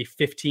deal, maybe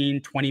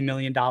 $15-20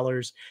 million.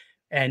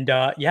 And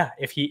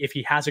if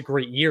he has a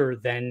great year,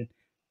 then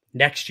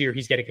next year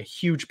he's getting a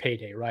huge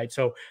payday, right?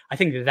 So I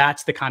think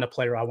that's the kind of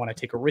player I want to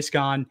take a risk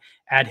on,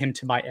 add him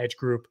to my edge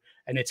group.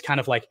 And it's kind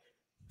of like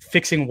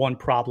fixing one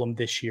problem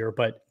this year.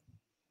 But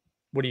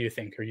what do you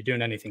think? Are you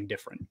doing anything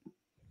different?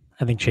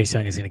 I think Chase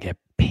Young is going to get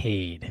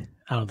paid.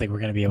 I don't think we're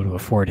going to be able to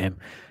afford him.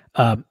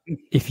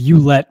 If you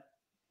let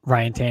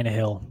Ryan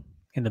Tannehill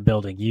in the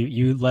building,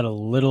 you let a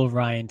little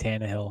Ryan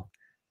Tannehill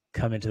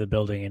come into the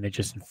building and it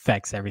just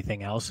infects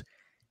everything else.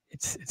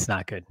 It's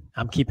not good.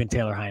 I'm keeping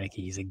Taylor Heineke.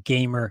 He's a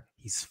gamer.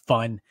 He's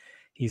fun.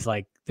 He's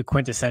like the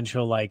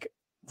quintessential like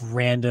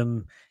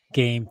random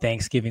game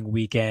Thanksgiving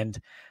weekend.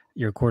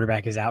 Your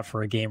quarterback is out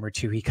for a game or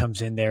two. He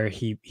comes in there.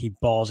 He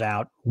balls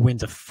out,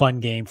 wins a fun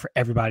game for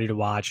everybody to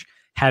watch.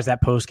 Has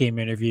that post game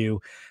interview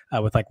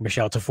with like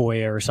Michelle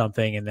Tafoya or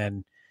something, and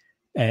then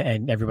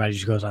and everybody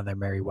just goes on their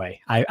merry way.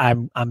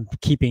 I'm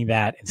keeping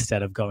that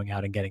instead of going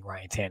out and getting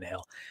Ryan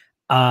Tannehill.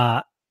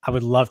 I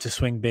would love to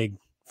swing big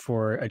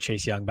for a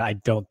Chase Young, but I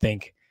don't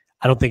think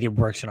it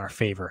works in our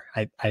favor.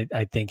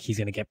 I think he's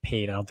going to get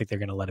paid. I don't think they're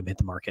going to let him hit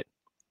the market.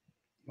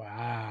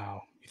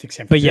 Wow. You think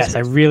San Francisco?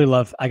 But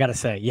yes, I got to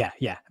say,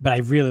 yeah. But I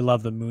really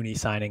love the Mooney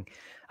signing.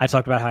 I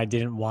talked about how I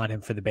didn't want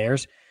him for the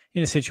Bears.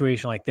 In a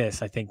situation like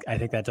this, I think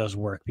that does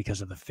work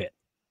because of the fit.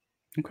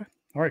 Okay.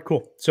 All right,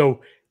 cool.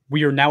 So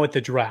we are now at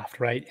the draft,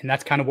 right? And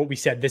that's kind of what we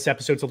said. This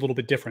episode's a little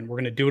bit different. We're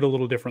going to do it a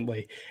little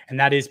differently. And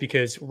that is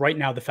because right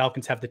now the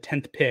Falcons have the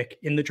 10th pick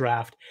in the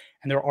draft.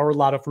 And there are a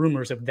lot of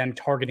rumors of them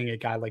targeting a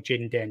guy like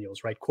Jayden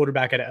Daniels, right?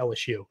 Quarterback at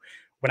LSU.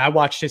 When I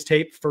watched his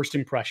tape, first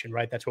impression,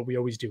 right? That's what we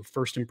always do.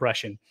 First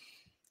impression.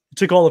 It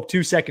took all of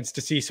 2 seconds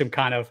to see some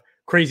kind of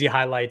crazy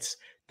highlights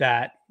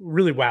that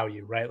really wow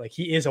you, right? Like,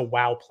 he is a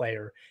wow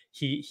player.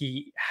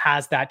 He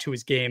has that to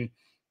his game.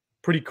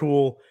 Pretty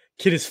cool.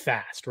 Kid is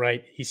fast,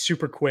 right? He's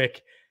super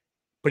quick,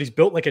 but he's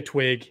built like a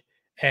twig.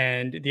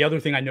 And the other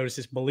thing I noticed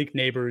is Malik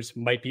Neighbors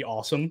might be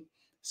awesome.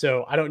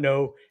 So I don't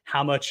know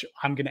how much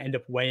I'm going to end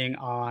up weighing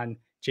on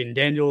Jayden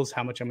Daniels,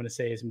 how much I'm going to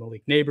say is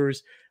Malik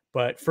Neighbors.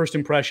 But first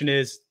impression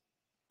is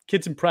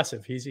kid's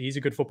impressive. He's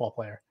a good football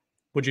player.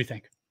 What'd you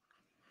think?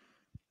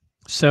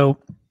 So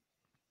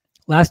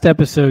last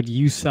episode,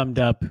 you summed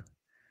up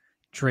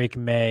Drake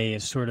May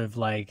as sort of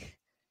like,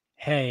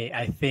 hey,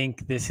 I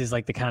think this is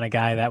like the kind of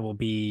guy that will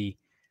be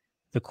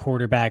the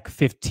quarterback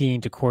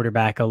 15 to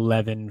quarterback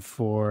 11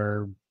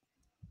 for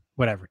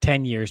whatever,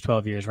 10 years,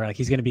 12 years, right? Like,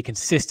 he's going to be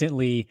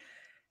consistently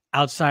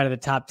outside of the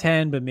top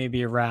 10, but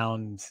maybe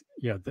around,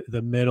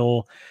 the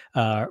middle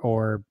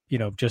or,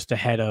 just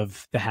ahead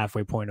of the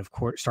halfway point of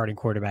starting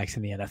quarterbacks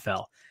in the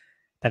NFL.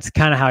 That's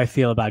kind of how I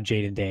feel about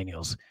Jayden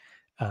Daniels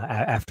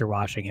after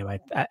watching him.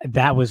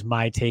 That was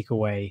my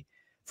takeaway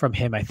from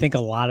him. I think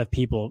a lot of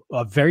people,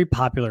 a very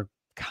popular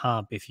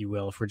comp, if you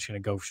will, if we're just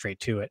going to go straight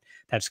to it,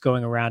 that's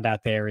going around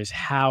out there is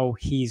how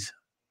he's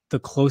the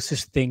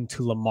closest thing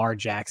to Lamar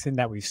Jackson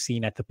that we've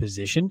seen at the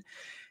position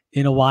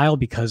in a while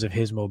because of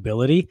his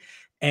mobility.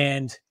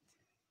 And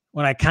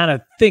when I kind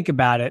of think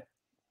about it,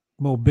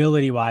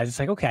 mobility wise, it's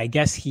like, okay, I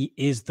guess he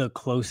is the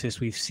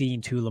closest we've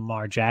seen to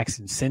Lamar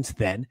Jackson since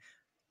then,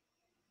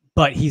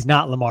 but he's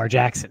not Lamar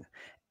Jackson.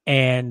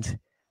 And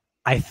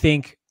I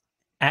think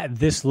at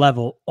this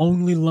level,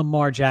 only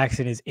Lamar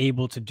Jackson is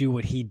able to do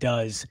what he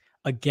does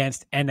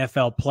against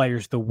NFL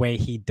players the way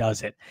he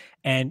does it.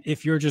 And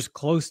if you're just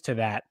close to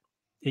that,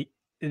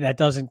 that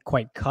doesn't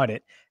quite cut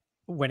it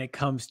when it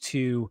comes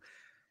to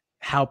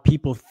how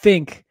people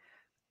think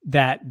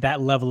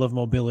that level of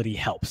mobility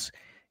helps.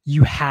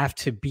 You have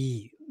to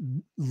be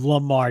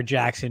Lamar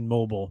Jackson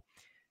mobile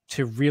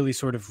to really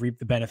sort of reap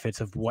the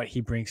benefits of what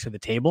he brings to the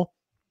table.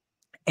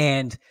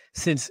 And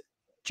since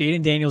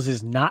Jayden Daniels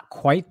is not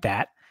quite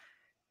that,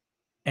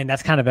 and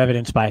that's kind of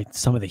evidenced by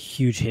some of the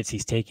huge hits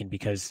he's taken,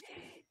 because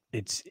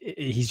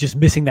he's just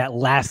missing that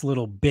last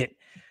little bit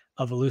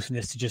of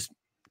elusiveness to just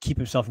keep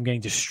himself from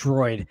getting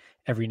destroyed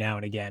every now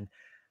and again.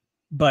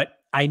 But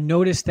I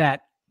noticed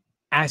that,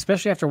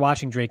 especially after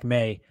watching Drake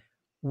May,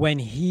 when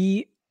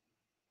he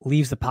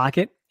leaves the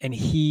pocket and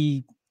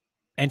he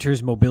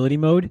enters mobility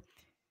mode,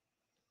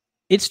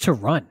 it's to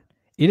run.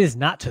 It is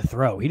not to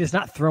throw. He does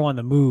not throw on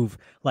the move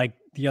like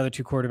the other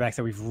two quarterbacks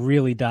that we've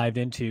really dived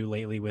into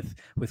lately with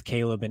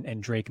Caleb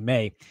and Drake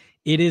May.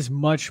 It is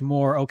much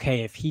more,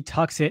 okay, if he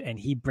tucks it and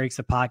he breaks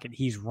the pocket,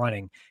 he's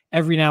running.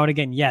 Every now and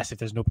again, yes, if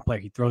there's no player,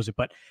 he throws it,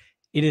 but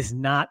it is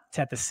not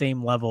at the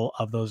same level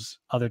of those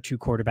other two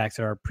quarterbacks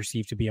that are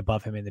perceived to be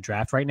above him in the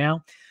draft right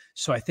now.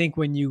 So I think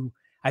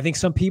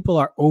some people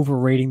are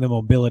overrating the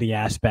mobility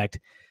aspect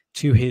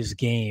to his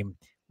game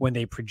when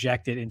they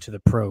project it into the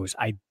pros.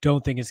 I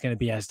don't think it's going to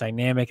be as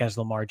dynamic as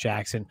Lamar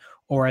Jackson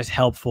or as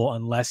helpful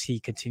unless he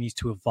continues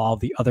to evolve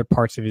the other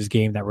parts of his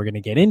game that we're going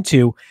to get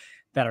into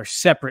that are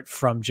separate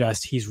from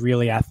just he's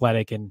really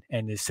athletic and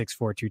is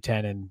 6'4",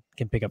 210 and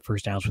can pick up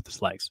first downs with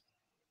his legs.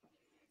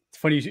 It's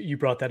funny you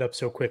brought that up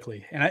so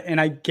quickly.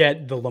 And I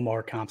get the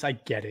Lamar comps. I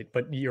get it,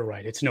 but you're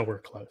right. It's nowhere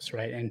close,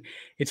 right? And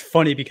it's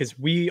funny because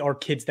we are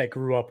kids that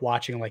grew up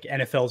watching like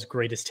NFL's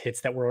greatest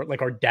hits that were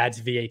like our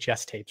dad's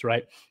VHS tapes,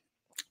 right?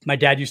 My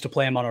dad used to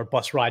play them on our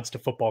bus rides to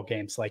football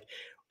games. Like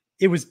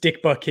it was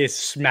Dick Butkus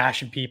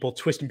smashing people,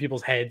 twisting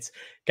people's heads,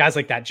 guys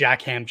like that,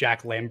 Jack Ham,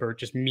 Jack Lambert,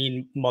 just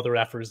mean mother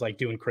effers, like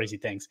doing crazy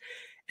things.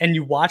 And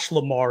you watch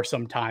Lamar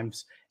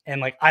sometimes,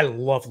 and like, I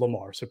love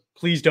Lamar, so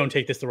please don't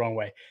take this the wrong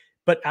way.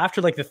 But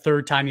after like the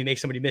third time you make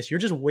somebody miss, you're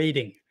just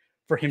waiting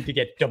for him to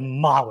get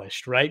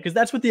demolished, right? Because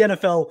that's what the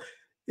NFL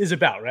is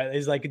about, right?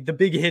 It's like the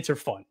big hits are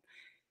fun.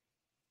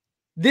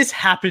 This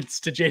happens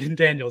to Jayden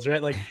Daniels,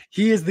 right? Like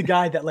he is the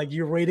guy that like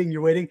you're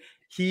waiting.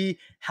 He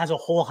has a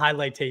whole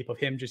highlight tape of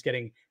him just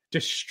getting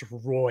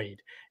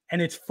destroyed.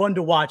 And it's fun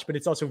to watch, but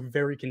it's also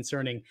very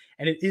concerning.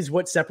 And it is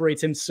what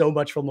separates him so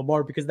much from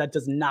Lamar, because that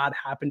does not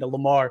happen to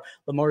Lamar.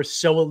 Lamar is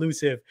so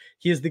elusive.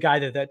 He is the guy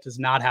that does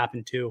not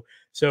happen to.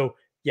 So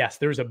yes,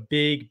 there's a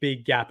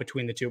big gap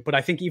between the two. But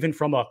I think even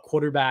from a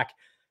quarterback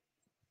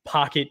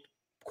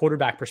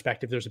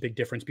perspective, there's a big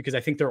difference because I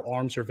think their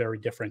arms are very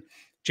different.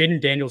 Jayden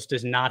Daniels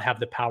does not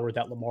have the power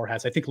that Lamar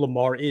has. I think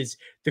Lamar is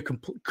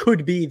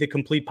could be the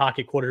complete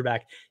pocket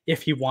quarterback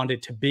if he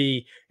wanted to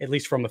be, at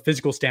least from a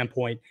physical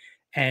standpoint.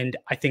 And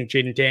I think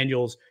Jayden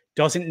Daniels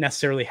doesn't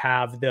necessarily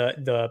have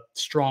the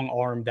strong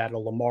arm that a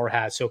Lamar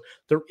has. So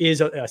there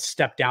is a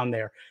step down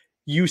there.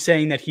 You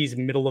saying that he's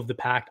middle of the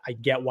pack, I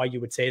get why you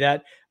would say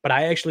that, but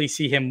I actually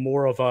see him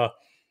more of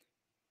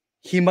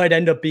he might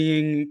end up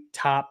being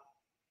top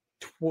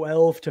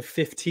 12 to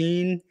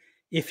 15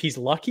 if he's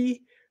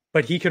lucky,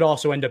 but he could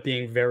also end up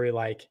being very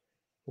like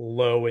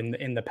low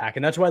in the pack.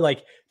 And that's why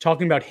like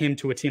talking about him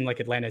to a team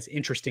like Atlanta is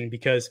interesting,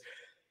 because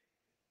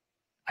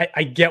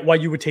I get why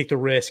you would take the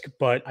risk,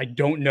 but I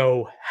don't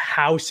know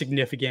how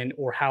significant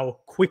or how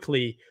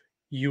quickly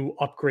you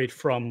upgrade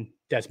from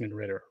Desmond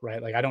Ridder,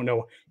 right? Like, I don't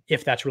know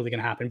if that's really going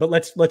to happen, but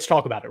let's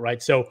talk about it,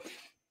 right? So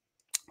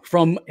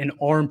from an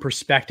arm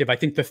perspective, I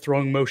think the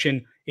throwing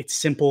motion, it's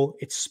simple,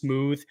 it's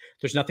smooth.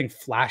 There's nothing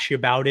flashy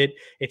about it.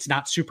 It's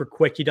not super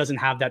quick. He doesn't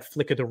have that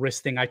flick of the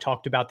wrist thing I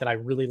talked about that I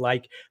really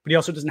like, but he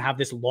also doesn't have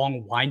this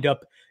long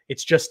windup.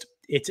 It's just,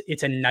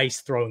 it's a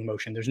nice throwing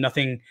motion. There's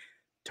nothing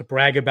to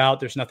brag about.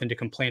 There's nothing to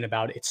complain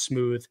about. It's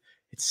smooth.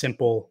 It's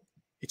simple.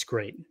 It's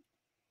great.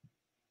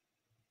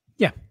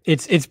 Yeah,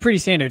 it's pretty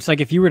standard. It's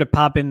like if you were to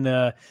pop in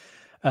the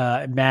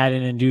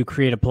Madden and do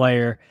create a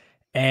player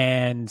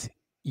and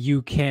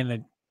you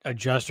can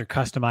adjust or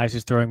customize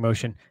his throwing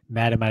motion,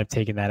 Madden might have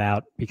taken that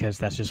out because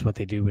that's just what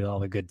they do with all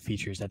the good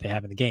features that they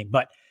have in the game.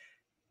 But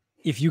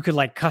if you could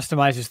like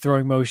customize his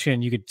throwing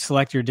motion, you could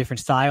select your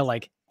different style,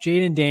 like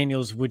Jayden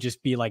Daniels would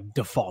just be like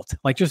default,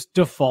 like just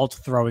default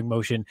throwing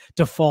motion,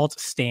 default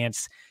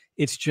stance.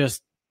 It's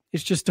just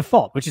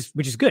default, which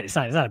is good. It's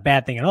not a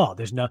bad thing at all.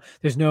 There's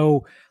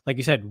no, like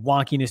you said,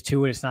 wonkiness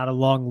to it. It's not a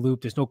long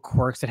loop. There's no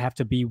quirks that have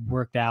to be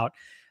worked out.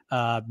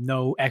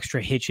 No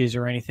extra hitches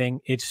or anything.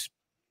 It's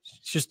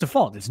just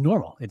default. It's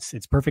normal.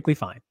 It's perfectly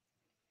fine.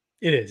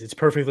 It is. It's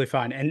perfectly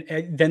fine.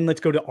 And then let's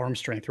go to arm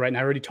strength, right? And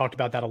I already talked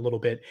about that a little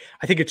bit.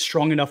 I think it's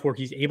strong enough where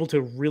he's able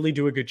to really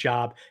do a good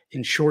job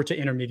in short to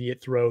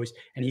intermediate throws,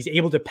 and he's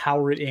able to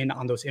power it in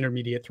on those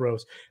intermediate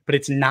throws, but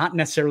it's not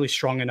necessarily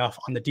strong enough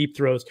on the deep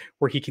throws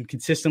where he can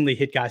consistently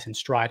hit guys in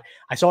stride.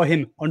 I saw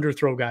him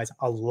underthrow guys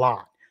a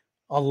lot,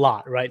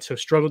 right? So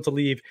struggled to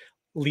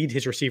lead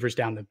his receivers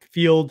down the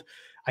field.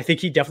 I think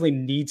he definitely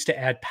needs to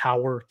add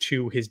power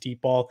to his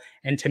deep ball.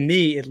 And to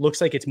me, it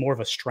looks like it's more of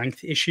a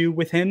strength issue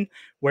with him,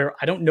 where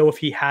I don't know if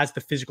he has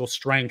the physical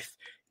strength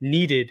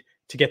needed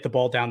to get the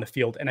ball down the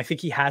field. And I think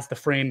he has the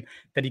frame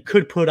that he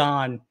could put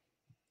on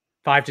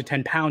 5 to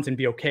 10 pounds and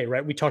be okay,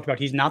 right? We talked about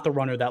he's not the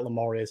runner that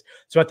Lamar is.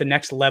 So at the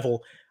next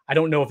level, I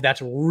don't know if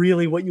that's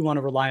really what you want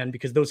to rely on,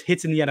 because those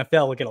hits in the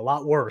NFL will get a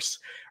lot worse,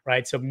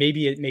 right? So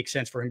maybe it makes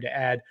sense for him to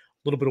add a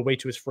little bit of weight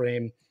to his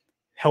frame,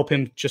 help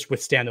him just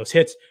withstand those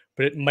hits,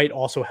 but it might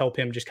also help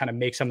him just kind of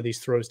make some of these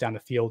throws down the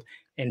field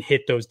and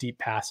hit those deep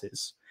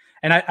passes.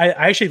 And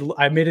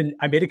I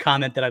made a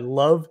comment that I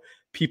love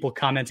people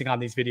commenting on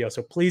these videos,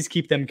 so please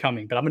keep them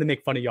coming. But I'm going to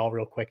make fun of y'all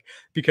real quick,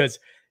 because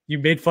you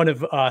made fun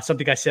of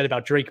something I said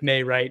about Drake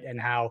May, right? And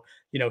how,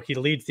 he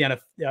leads the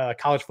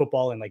college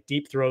football in like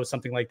deep throws,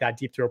 something like that,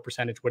 deep throw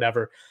percentage,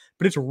 whatever.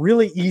 But it's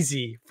really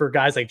easy for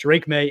guys like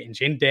Drake May and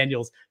Jayden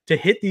Daniels to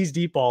hit these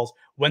deep balls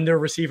when their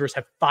receivers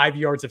have 5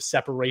 yards of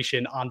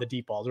separation on the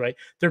deep balls, right?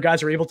 Their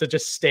guys are able to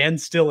just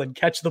stand still and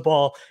catch the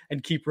ball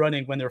and keep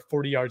running when they're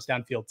 40 yards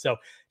downfield. So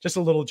just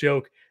a little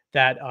joke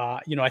that,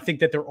 I think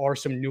that there are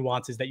some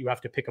nuances that you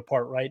have to pick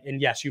apart, right? And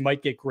yes, you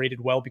might get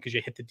graded well because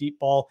you hit the deep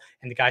ball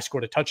and the guy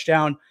scored a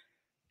touchdown.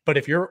 But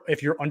if you're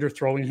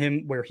underthrowing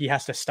him where he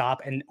has to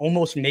stop and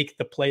almost make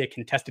the play a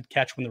contested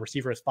catch when the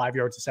receiver has 5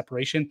 yards of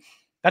separation,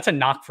 that's a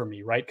knock for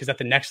me, right? Because at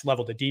the next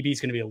level, the DB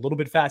is going to be a little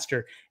bit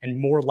faster and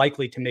more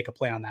likely to make a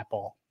play on that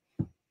ball.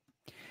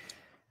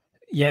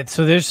 Yeah,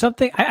 so there's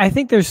something. I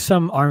think there's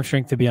some arm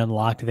strength to be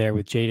unlocked there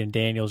with Jayden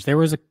Daniels. There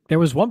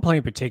was one play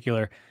in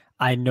particular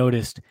I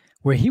noticed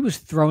where he was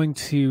throwing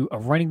to a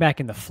running back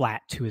in the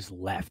flat to his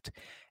left,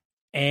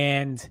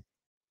 and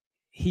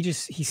he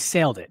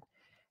sailed it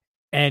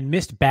and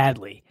missed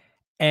badly.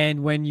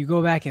 And when you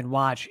go back and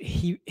watch,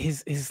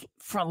 his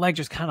front leg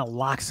just kind of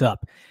locks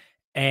up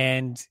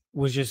and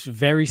was just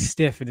very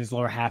stiff in his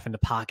lower half in the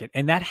pocket.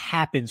 And that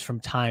happens from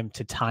time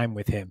to time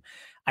with him.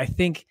 I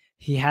think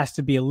he has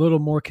to be a little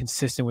more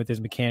consistent with his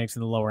mechanics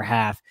in the lower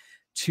half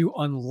to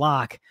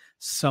unlock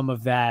some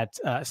of that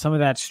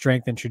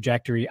strength and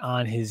trajectory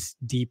on his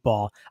deep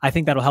ball. I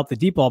think that'll help the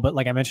deep ball, but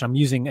like I mentioned, I'm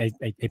using a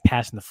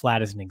pass in the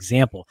flat as an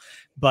example.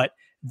 But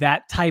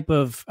that type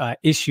of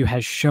issue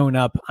has shown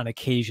up on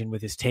occasion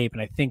with his tape,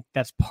 and I think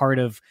that's part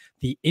of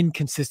the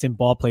inconsistent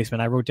ball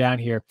placement. I wrote down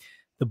here,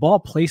 the ball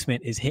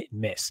placement is hit and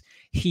miss.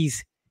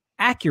 He's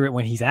accurate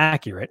when he's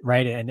accurate,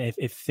 right? And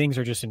if things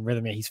are just in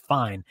rhythm, he's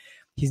fine.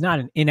 He's not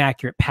an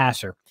inaccurate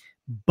passer,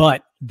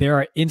 but there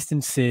are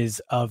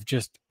instances of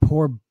just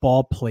poor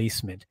ball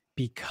placement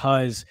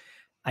because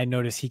I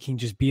notice he can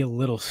just be a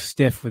little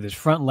stiff with his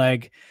front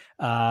leg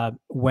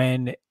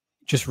when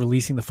just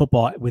releasing the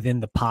football within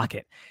the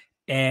pocket.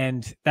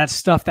 And that's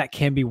stuff that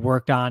can be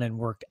worked on and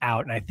worked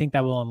out. And I think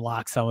that will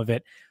unlock some of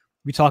it.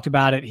 We talked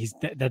about it.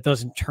 That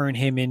doesn't turn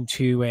him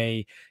into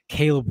a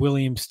Caleb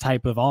Williams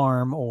type of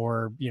arm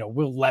or,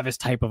 Will Levis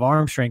type of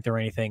arm strength or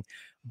anything,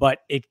 but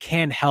it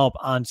can help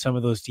on some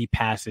of those deep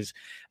passes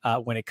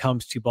when it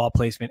comes to ball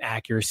placement,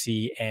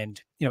 accuracy,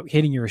 and,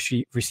 hitting your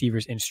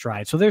receivers in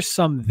stride. So there's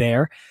some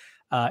there.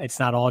 It's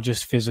not all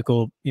just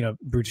physical,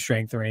 brute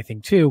strength or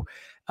anything too.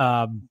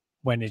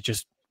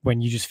 When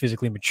you just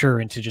physically mature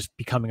into just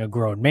becoming a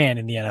grown man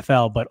in the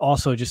NFL, but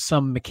also just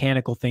some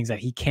mechanical things that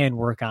he can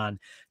work on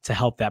to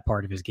help that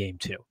part of his game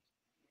too.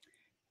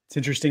 It's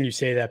interesting you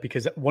say that,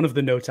 because one of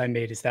the notes I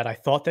made is that I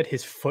thought that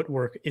his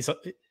footwork is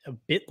a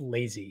bit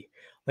lazy.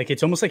 Like,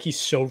 it's almost like he's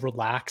so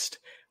relaxed,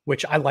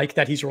 which I like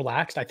that he's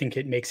relaxed. I think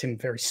it makes him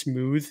very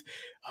smooth.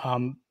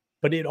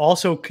 But it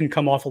also can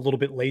come off a little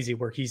bit lazy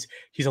where he's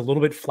a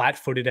little bit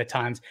flat-footed at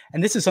times.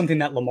 And this is something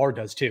that Lamar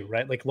does too,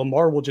 right? Like,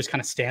 Lamar will just kind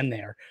of stand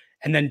there.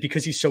 And then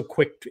because he's so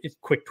quick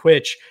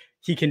twitch,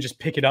 he can just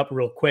pick it up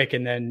real quick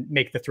and then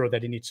make the throw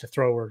that he needs to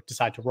throw or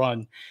decide to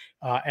run.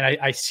 And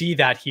I see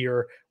that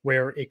here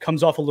where it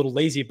comes off a little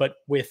lazy, but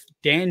with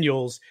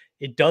Daniels,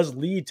 it does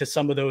lead to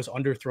some of those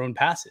underthrown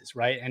passes,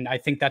 right? And I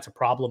think that's a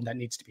problem that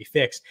needs to be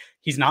fixed.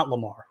 He's not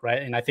Lamar,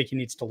 right? And I think he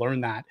needs to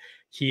learn that.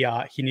 He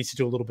needs to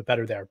do a little bit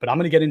better there. But I'm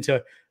going to get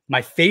into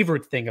my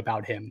favorite thing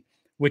about him,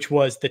 which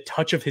was the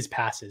touch of his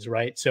passes,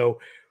 right? So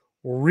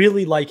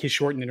really like his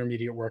short and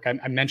intermediate work.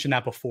 I mentioned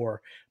that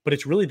before, but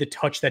it's really the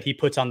touch that he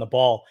puts on the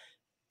ball.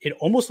 It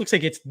almost looks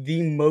like it's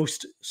the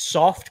most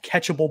soft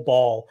catchable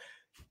ball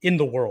in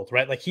the world,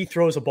 right? Like, he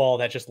throws a ball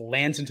that just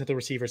lands into the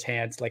receiver's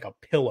hands like a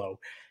pillow.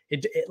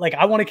 Like,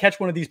 I want to catch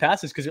one of these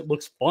passes because it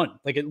looks fun.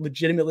 Like, it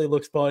legitimately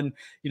looks fun.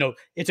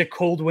 It's a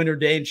cold winter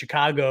day in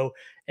Chicago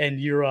and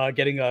you're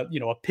getting a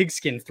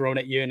pigskin thrown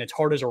at you and it's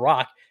hard as a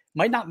rock.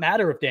 Might not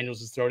matter if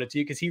Daniels has thrown it to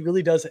you because he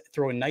really does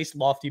throw a nice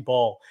lofty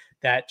ball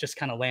that just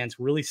kind of lands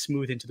really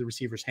smooth into the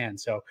receiver's hand.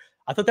 So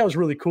I thought that was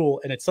really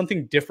cool. And it's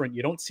something different.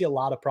 You don't see a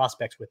lot of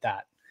prospects with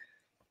that.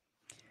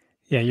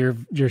 Yeah,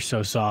 you're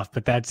so soft,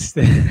 but that's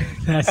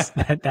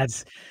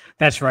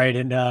right.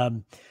 And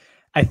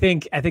I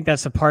think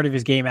that's a part of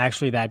his game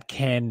actually that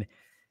can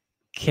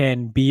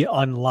be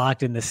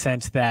unlocked in the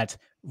sense that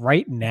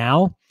right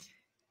now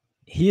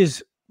he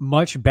is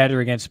much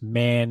better against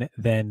man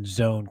than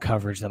zone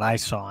coverage that I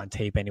saw on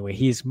tape anyway.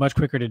 He's much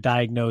quicker to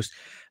diagnose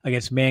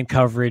against man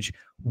coverage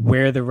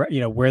where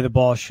the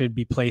ball should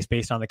be placed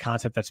based on the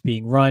concept that's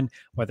being run,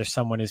 whether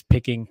someone is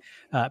picking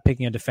a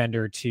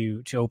defender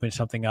to open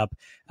something up,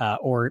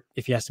 or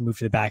if he has to move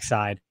to the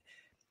backside.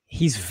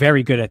 He's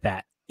very good at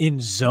that. In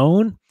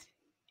zone,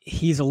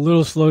 he's a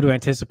little slow to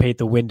anticipate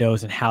the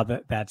windows and how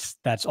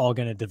that's all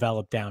going to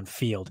develop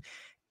downfield.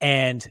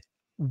 And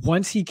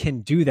once he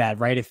can do that,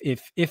 right,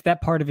 if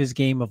that part of his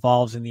game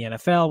evolves in the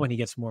NFL, when he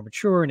gets more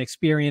mature and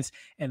experience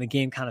and the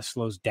game kind of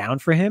slows down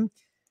for him,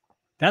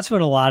 that's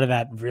when a lot of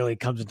that really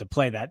comes into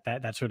play,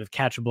 that sort of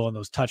catchable and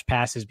those touch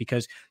passes,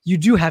 because you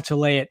do have to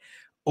lay it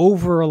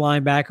over a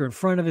linebacker in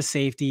front of a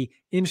safety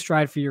in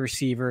stride for your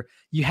receiver.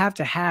 You have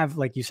to have,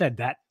 like you said,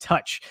 that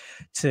touch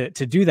to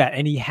do that.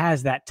 And he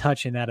has that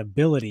touch and that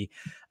ability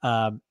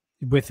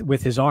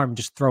with his arm,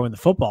 just throwing the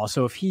football.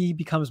 So if he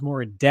becomes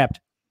more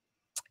adept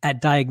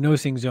at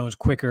diagnosing zones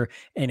quicker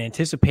and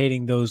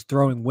anticipating those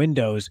throwing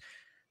windows,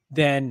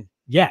 then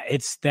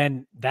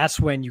that's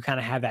when you kind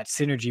of have that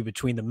synergy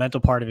between the mental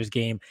part of his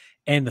game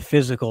and the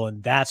physical.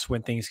 And that's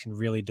when things can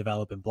really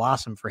develop and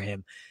blossom for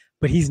him.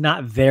 But he's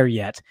not there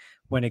yet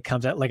when it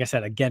comes at, like I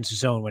said, against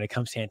zone, when it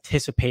comes to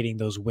anticipating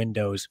those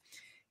windows.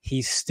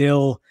 He's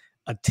still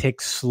a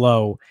tick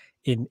slow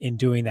in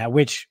doing that,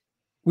 which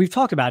we've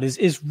talked about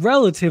is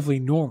relatively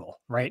normal,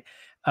 right?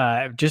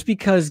 Just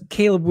because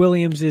Caleb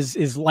Williams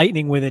is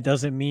lightning with it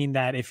doesn't mean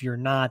that if you're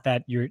not,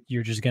 that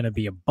you're just going to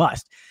be a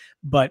bust.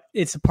 But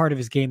it's a part of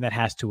his game that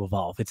has to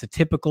evolve. It's a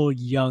typical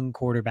young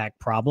quarterback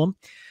problem.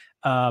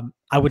 I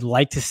would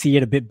like to see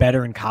it a bit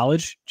better in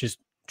college, just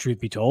truth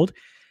be told.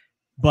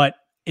 But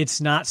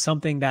it's not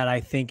something that I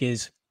think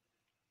is,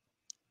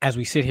 as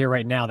we sit here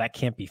right now, that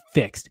can't be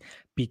fixed,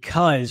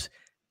 because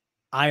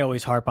I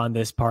always harp on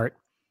this part,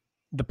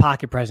 the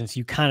pocket presence.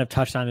 You kind of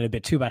touched on it a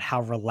bit too, about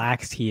how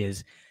relaxed he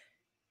is.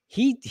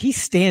 He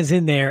stands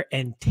in there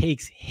and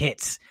takes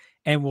hits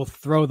and will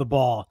throw the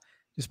ball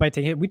despite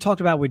taking it. We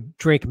talked about with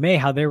Drake May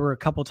how there were a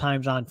couple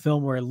times on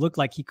film where it looked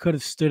like he could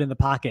have stood in the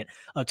pocket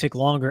a tick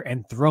longer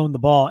and thrown the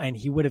ball and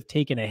he would have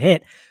taken a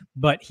hit,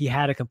 but he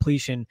had a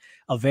completion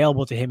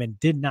available to him and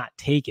did not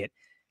take it.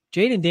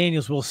 Jayden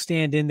Daniels will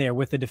stand in there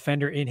with the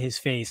defender in his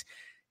face,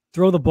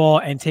 throw the ball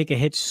and take a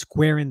hit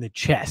square in the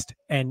chest.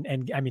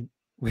 And I mean,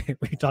 we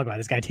talk about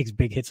this guy takes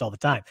big hits all the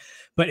time,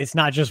 but it's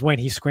not just when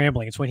he's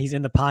scrambling. It's when he's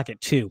in the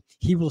pocket too.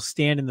 He will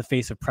stand in the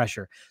face of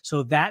pressure.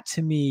 So that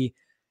to me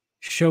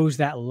shows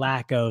that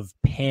lack of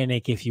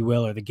panic, if you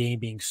will, or the game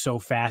being so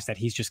fast that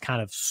he's just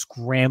kind of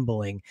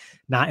scrambling,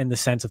 not in the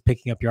sense of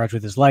picking up yards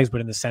with his legs,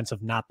 but in the sense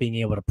of not being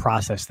able to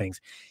process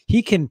things.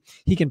 He can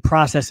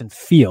process and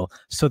feel.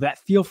 So that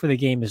feel for the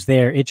game is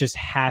there. It just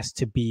has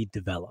to be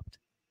developed.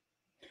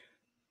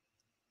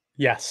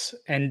 Yes.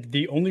 And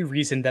the only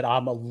reason that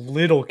I'm a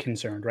little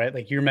concerned, right?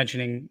 Like you're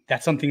mentioning,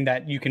 that's something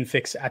that you can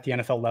fix at the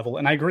NFL level.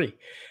 And I agree,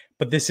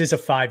 but this is a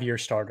 5-year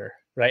starter,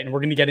 right? And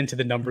we're going to get into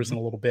the numbers in a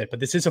little bit, but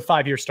this is a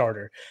 5-year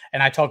starter.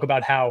 And I talk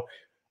about how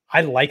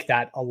I like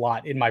that a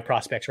lot in my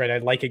prospects, right? I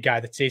like a guy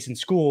that stays in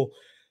school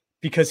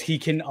because he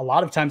can a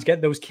lot of times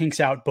get those kinks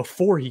out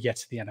before he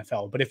gets to the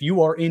NFL. But if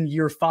you are in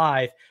year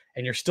 5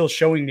 and you're still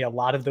showing me a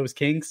lot of those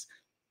kinks,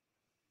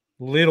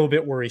 little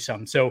bit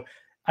worrisome. So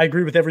I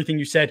agree with everything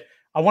you said.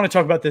 I want to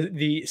talk about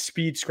the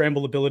speed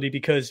scramble ability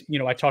because, you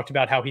know, I talked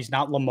about how he's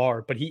not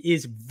Lamar, but he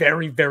is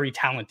very, very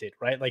talented,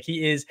 right? Like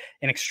he is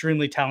an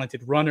extremely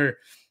talented runner.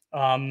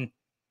 And,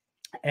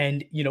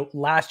 you know,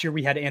 last year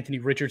we had Anthony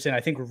Richardson. I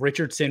think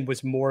Richardson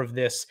was more of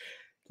this,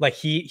 like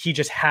he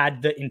just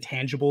had the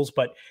intangibles,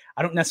 but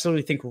I don't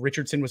necessarily think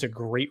Richardson was a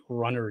great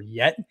runner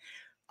yet.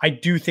 I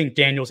do think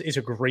Daniels is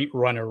a great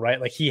runner, right?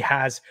 Like he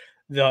has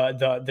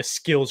the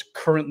skills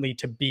currently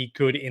to be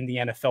good in the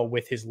NFL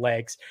with his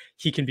legs.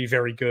 He can be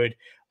very good.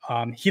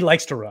 He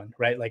likes to run,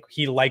 right? Like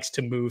he likes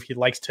to move. He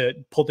likes to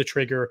pull the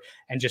trigger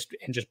and just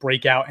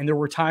break out. And there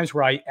were times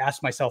where I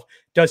asked myself,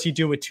 does he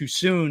do it too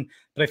soon?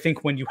 But I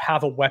think when you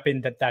have a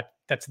weapon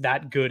that's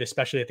that good,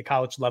 especially at the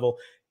college level,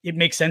 it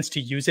makes sense to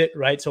use it,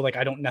 right? So like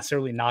I don't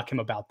necessarily knock him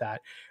about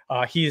that.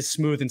 He is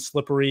smooth and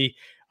slippery.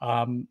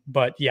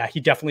 But yeah, he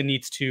definitely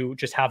needs to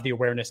just have the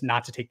awareness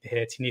not to take the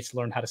hits. He needs to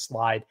learn how to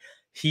slide.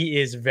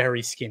 He is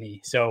very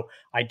skinny. So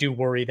I do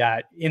worry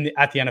that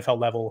at the NFL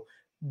level,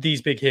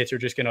 these big hits are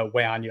just going to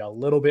weigh on you a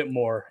little bit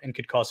more and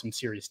could cause some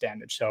serious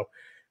damage. So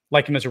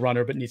like him as a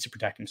runner, but needs to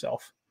protect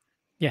himself.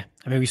 Yeah.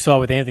 I mean, we saw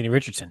with Anthony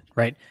Richardson,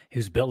 right? He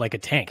was built like a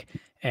tank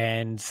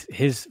and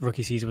his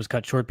rookie season was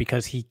cut short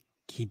because he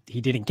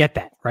didn't get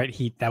that,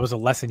 right? That was a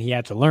lesson he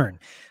had to learn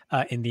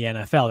in the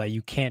NFL, that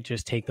you can't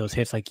just take those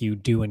hits like you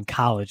do in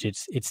college.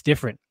 It's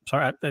different.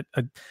 Sorry,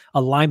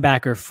 a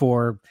linebacker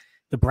for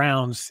the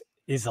Browns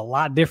is a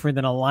lot different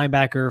than a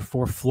linebacker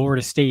for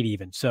Florida State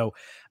even. So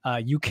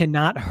you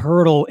cannot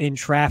hurdle in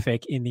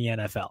traffic in the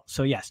NFL.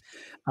 So yes,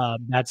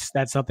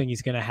 that's something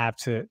he's going to have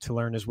to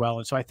learn as well.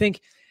 And so I think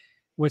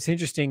what's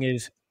interesting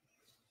is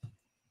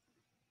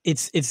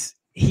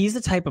he's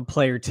the type of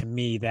player to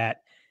me that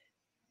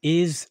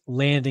is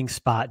landing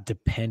spot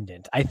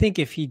dependent. I think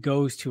if he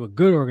goes to a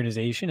good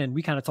organization, and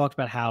we kind of talked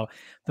about how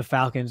the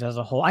Falcons as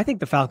a whole, I think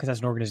the Falcons as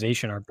an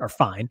organization are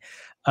fine.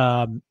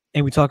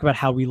 And we talk about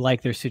how we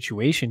like their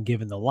situation,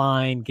 given the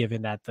line,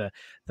 given that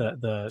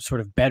the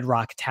sort of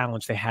bedrock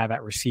talents they have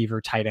at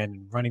receiver, tight end,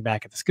 and running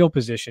back at the skill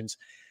positions.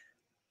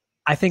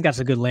 I think that's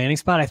a good landing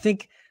spot. I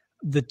think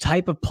the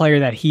type of player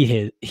that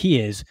he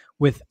is,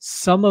 with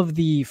some of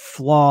the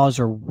flaws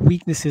or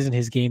weaknesses in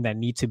his game that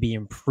need to be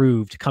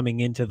improved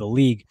coming into the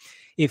league,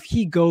 if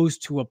he goes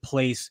to a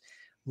place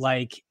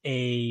like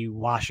a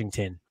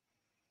Washington,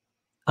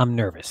 I'm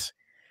nervous.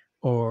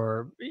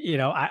 Or,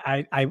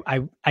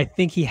 I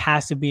think he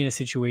has to be in a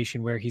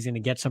situation where he's going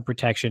to get some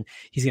protection.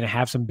 He's going to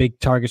have some big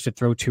targets to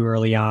throw to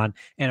early on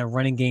and a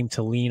running game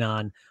to lean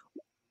on,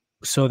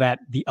 so that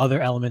the other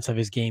elements of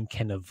his game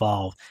can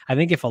evolve. I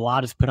think if a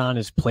lot is put on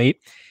his plate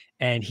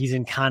and he's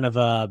in kind of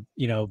a,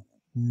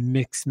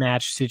 mixed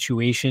match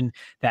situation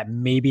that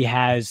maybe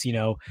has,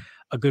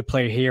 a good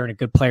player here and a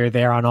good player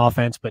there on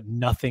offense, but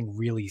nothing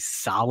really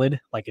solid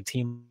like a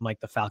team like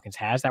the Falcons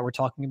has that we're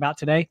talking about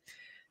today,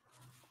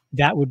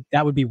 that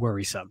would be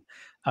worrisome,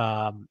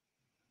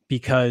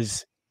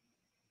 because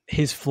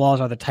his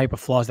flaws are the type of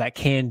flaws that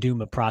can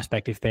doom a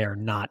prospect if they are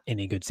not in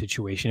a good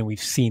situation. And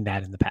we've seen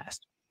that in the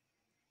past.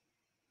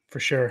 For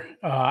sure.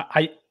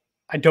 I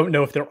don't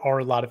know if there are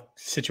a lot of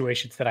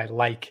situations that I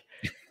like,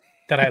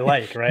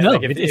 right? No,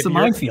 like it's a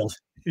minefield.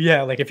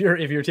 Yeah. Like if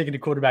you're taking a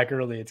quarterback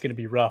early, it's going to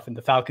be rough. And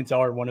the Falcons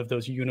are one of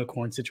those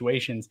unicorn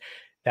situations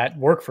that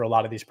work for a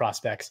lot of these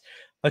prospects.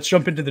 Let's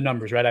jump into the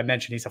numbers, right? I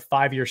mentioned he's a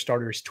 5-year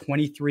starter. He's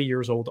 23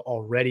 years old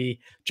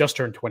already, just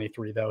turned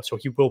 23 though. So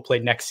he will play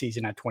next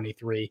season at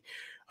 23.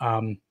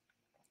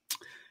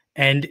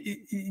 And,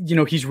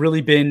 he's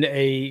really been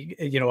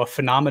a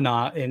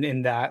phenomena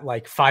in that,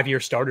 like,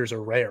 5-year starters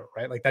are rare,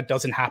 right? Like that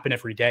doesn't happen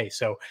every day.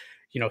 So,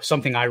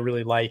 something I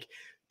really like.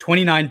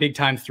 29 big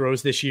time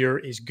throws this year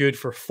is good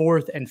for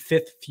 4th and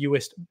 5th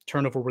fewest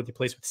turnover worthy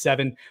plays with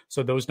 7.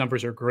 So those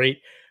numbers are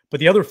great. But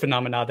the other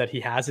phenomena that he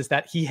has is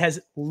that he has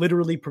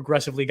literally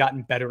progressively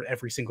gotten better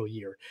every single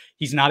year.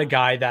 He's not a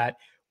guy that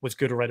was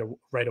good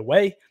right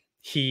away.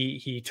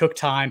 He took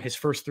time. His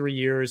first 3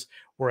 years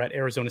were at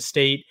Arizona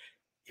State.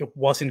 It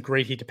wasn't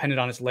great. He depended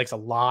on his legs a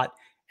lot.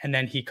 And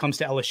then he comes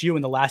to LSU,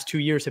 and the last 2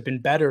 years have been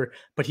better,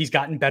 but he's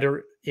gotten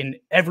better in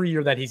every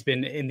year that he's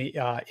been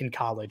in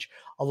college.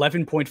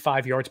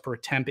 11.5 yards per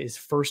attempt is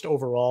first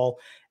overall,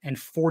 and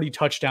 40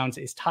 touchdowns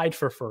is tied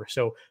for first.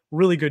 So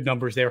really good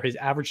numbers there. His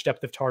average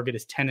depth of target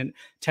is 10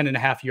 and a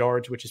half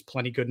yards, which is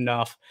plenty good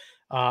enough.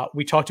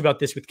 We talked about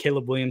this with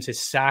Caleb Williams. His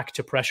sack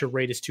to pressure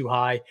rate is too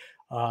high.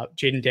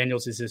 Jayden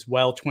Daniels is as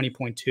well,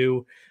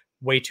 20.2,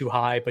 way too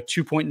high, but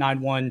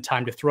 2.91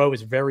 time to throw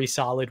is very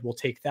solid. We'll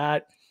take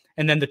that.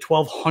 And then the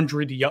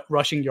 1,200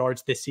 rushing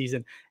yards this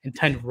season and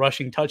 10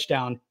 rushing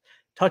touchdowns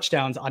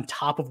on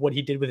top of what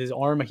he did with his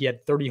arm. He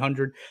had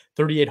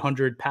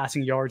 3,800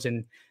 passing yards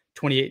and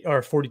 28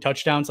 or 40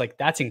 touchdowns. Like,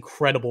 that's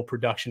incredible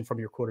production from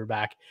your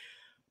quarterback.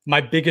 My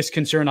biggest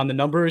concern on the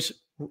numbers,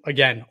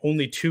 again,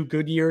 only 2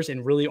 good years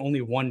and really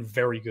only 1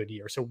 very good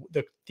year. So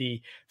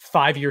the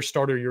 5-year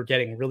starter you're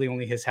getting really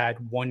only has had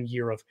 1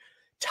 year of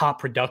top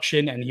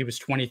production, and he was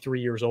 22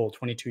 years old.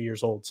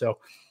 So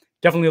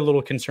definitely a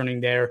little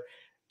concerning there.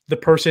 The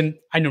person,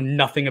 I know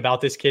nothing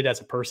about this kid as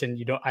a person.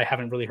 I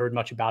haven't really heard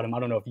much about him. I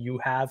don't know if you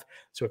have.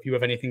 So if you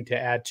have anything to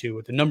add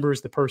to the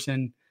numbers, the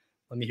person,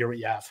 let me hear what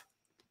you have.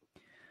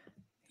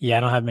 Yeah, I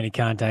don't have many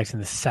contacts in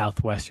the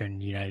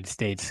southwestern United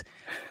States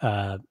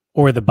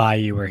or the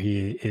Bayou where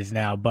he is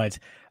now. But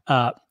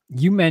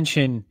you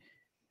mentioned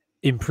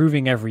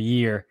improving every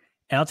year.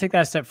 And I'll take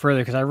that a step further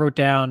because I wrote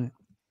down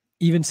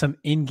even some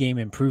in-game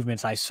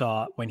improvements I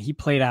saw when he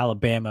played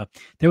Alabama.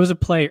 There was a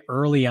play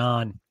early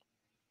on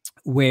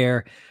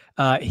where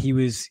he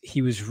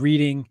was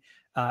reading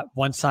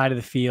one side of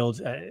the field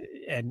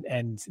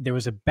and there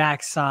was a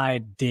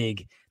backside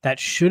dig that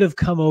should have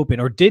come open,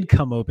 or did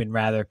come open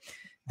rather,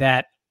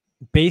 that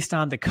based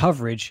on the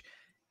coverage,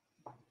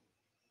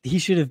 he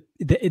should have,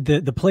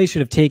 the play should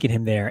have taken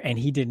him there, and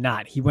he did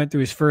not. He went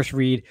through his first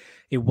read.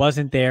 It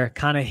wasn't there,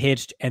 kind of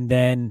hitched, and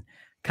then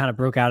kind of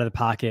broke out of the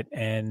pocket,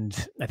 and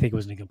I think it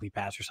was an incomplete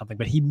pass or something,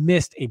 but he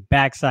missed a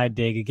backside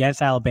dig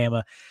against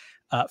Alabama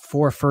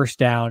for a first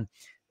down.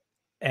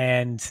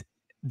 And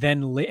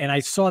I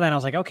saw that and I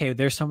was like, okay,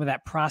 there's some of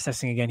that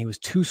processing again. He was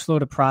too slow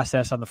to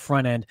process on the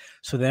front end.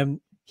 So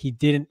then he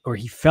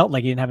felt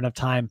like he didn't have enough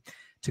time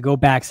to go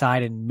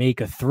backside and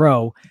make a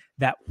throw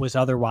that was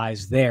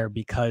otherwise there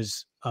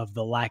because of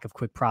the lack of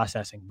quick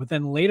processing. But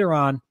then later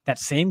on that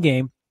same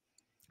game,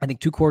 I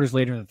think 2 quarters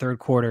later in the third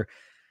quarter,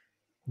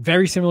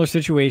 very similar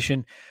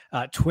situation,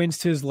 twins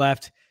to his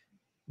left,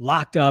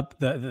 locked up.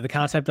 The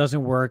concept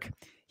doesn't work.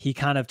 He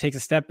kind of takes a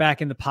step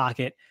back in the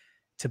pocket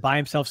to buy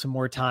himself some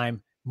more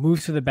time,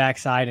 moves to the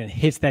backside and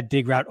hits that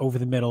dig route over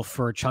the middle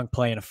for a chunk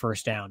play and a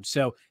first down.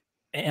 So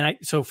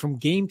from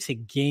game to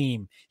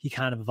game, he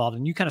kind of evolved,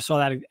 and you kind of saw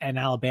that in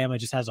Alabama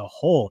just as a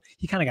whole.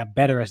 He kind of got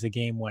better as the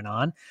game went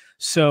on.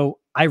 So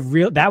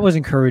that was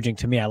encouraging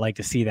to me. I like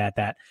to see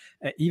that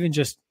even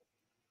just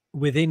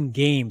within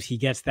games, he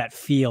gets that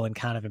feel and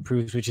kind of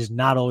improves, which is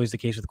not always the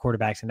case with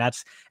quarterbacks.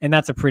 And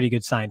that's a pretty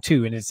good sign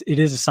too. And it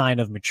is a sign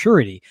of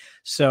maturity.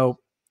 So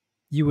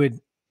you would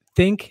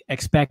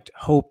expect,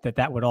 hope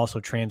that would also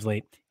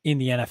translate in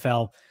the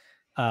NFL.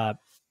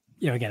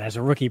 Again, as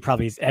a rookie,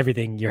 probably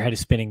everything, your head is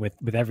spinning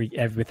with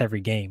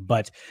every game.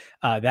 But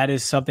that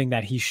is something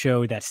that he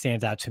showed that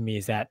stands out to me,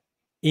 is that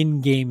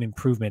in-game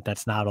improvement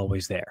that's not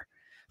always there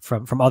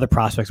from other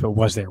prospects, but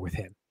was there with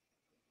him.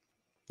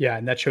 Yeah,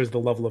 and that shows the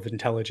level of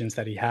intelligence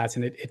that he has.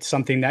 And it's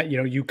something that,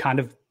 you kind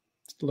of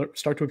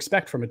start to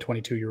expect from a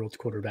 22-year-old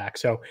quarterback.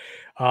 So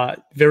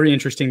very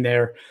interesting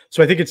there.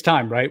 So I think it's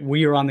time, right?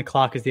 We are on the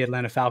clock as the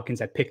Atlanta Falcons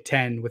at pick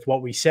 10 with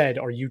what we said.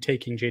 Are you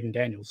taking Jayden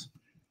Daniels?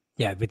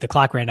 Yeah, but the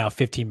clock ran out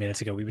 15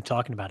 minutes ago. We've been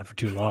talking about it for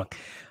too long.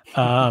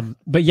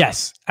 But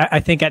yes, I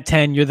think at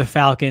 10, you're the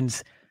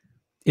Falcons.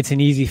 It's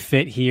an easy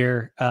fit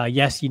here.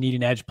 Yes, you need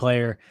an edge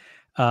player.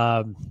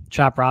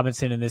 Chop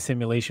Robinson in this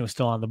simulation was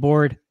still on the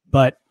board,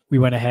 but we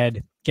went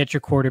ahead, get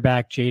your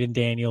quarterback, Jayden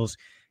Daniels.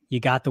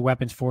 You got the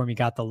weapons for him. You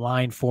got the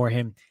line for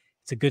him.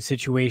 It's a good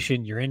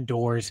situation. You're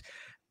indoors.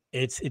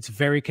 It's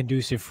very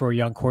conducive for a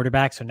young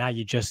quarterback. So now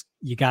you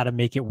got to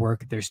make it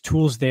work. There's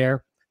tools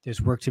there.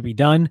 There's work to be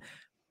done,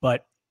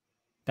 but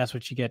that's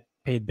what you get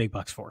paid big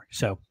bucks for.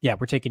 So yeah,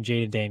 we're taking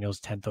Jayden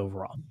Daniels 10th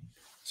overall.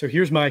 So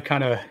here's my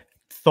kind of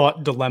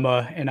thought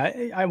dilemma, and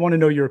I want to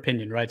know your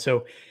opinion, right?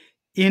 So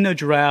in a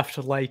draft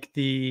like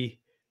the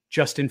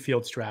Justin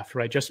Fields draft,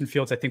 right? Justin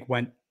Fields, I think,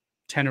 went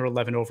 10 or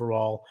 11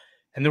 overall.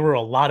 And there were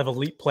a lot of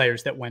elite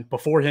players that went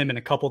before him and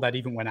a couple that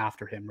even went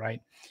after him,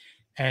 right?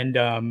 And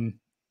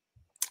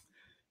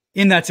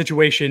in that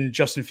situation,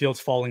 Justin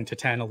Fields falling to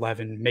 10,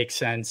 11 makes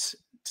sense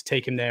to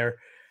take him there.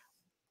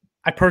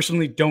 I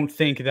personally don't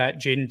think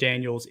that Jayden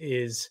Daniels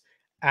is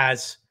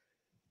as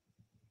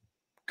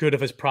good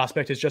of a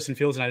prospect as Justin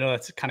Fields. And I know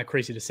that's kind of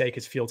crazy to say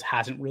because Fields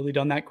hasn't really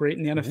done that great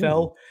in the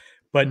NFL.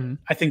 But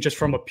I think just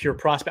from a pure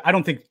prospect, I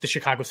don't think the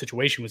Chicago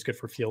situation was good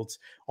for Fields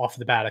off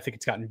the bat. I think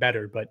it's gotten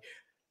better, but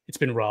it's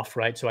been rough,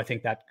 right? So I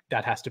think that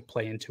has to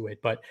play into it.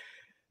 But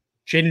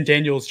Jayden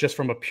Daniels, just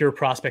from a pure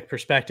prospect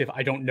perspective,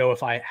 I don't know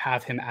if I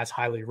have him as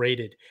highly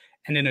rated.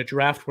 And in a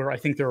draft where I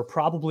think there are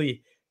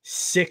probably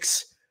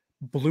 6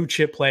 blue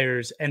chip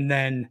players, and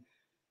then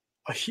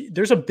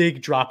there's a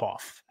big drop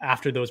off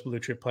after those blue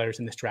chip players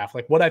in this draft.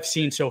 Like what I've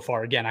seen so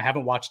far, again, I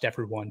haven't watched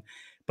everyone,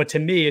 but to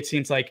me, it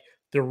seems like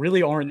there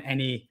really aren't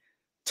any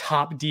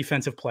top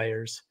defensive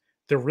players.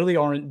 There really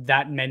aren't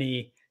that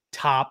many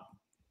top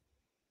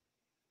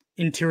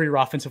interior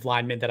offensive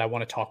linemen that I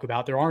want to talk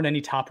about. There aren't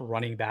any top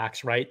running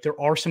backs, right? There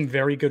are some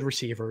very good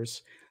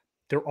receivers.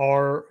 There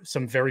are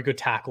some very good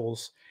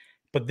tackles,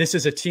 but this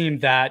is a team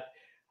that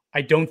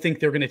I don't think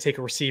they're going to take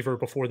a receiver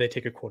before they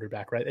take a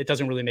quarterback, right? It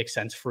doesn't really make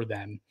sense for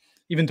them,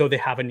 even though they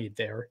have a need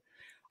there.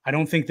 I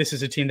don't think this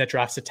is a team that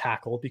drafts a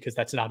tackle because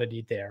that's not a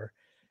need there.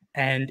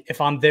 And if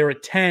I'm there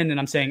at 10 and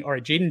I'm saying, all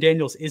right, Jayden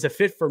Daniels is a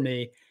fit for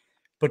me,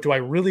 but do I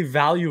really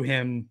value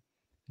him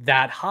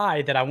that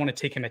high that I want to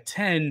take him at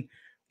 10,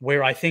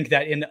 where I think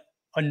that in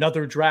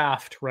another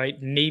draft, right,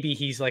 maybe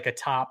he's like a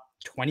top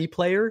 20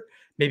 player.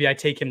 Maybe I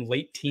take him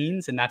late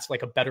teens and that's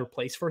like a better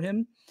place for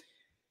him.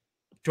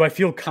 Do I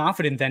feel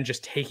confident then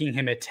just taking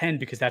him at 10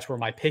 because that's where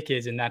my pick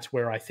is and that's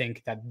where I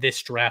think that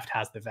this draft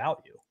has the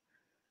value?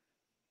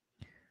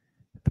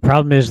 The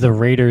problem is the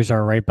Raiders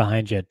are right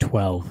behind you at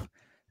 12.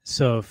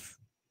 So if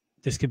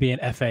this could be an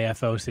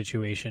FAFO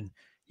situation,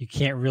 you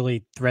can't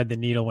really thread the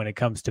needle when it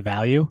comes to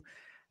value.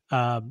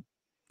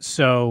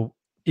 So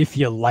if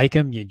you like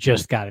him, you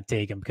just got to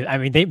take him, because I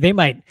mean, they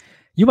might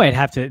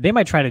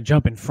try to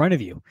jump in front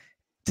of you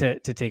to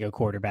take a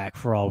quarterback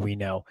for all we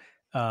know.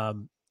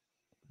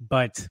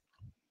 But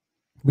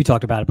we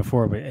talked about it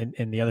before, but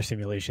in the other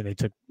simulation,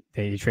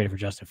 they traded for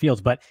Justin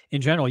Fields. But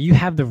in general, you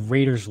have the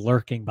Raiders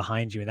lurking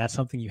behind you, and that's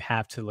something you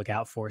have to look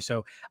out for.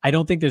 So I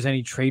don't think there's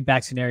any trade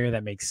back scenario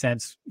that makes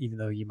sense, even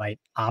though you might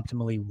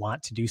optimally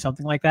want to do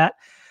something like that.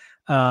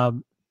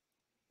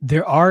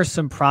 There are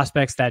some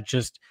prospects that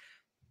just,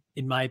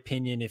 in my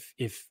opinion,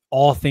 if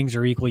all things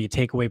are equal, you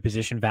take away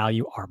position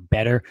value, are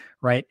better,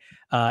 right?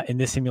 In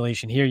this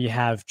simulation here, you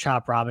have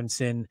Chop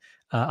Robinson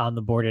on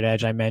the board at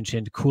edge. I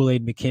mentioned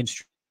Kool-Aid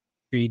McKinstry,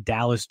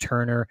 Dallas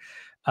Turner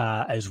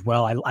as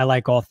well. I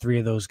like all three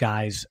of those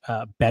guys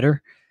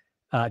better,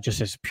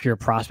 just as pure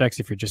prospects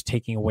if you're just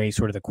taking away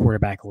sort of the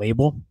quarterback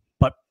label.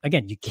 But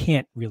again, you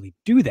can't really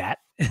do that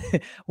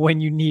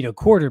when you need a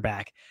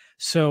quarterback.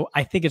 So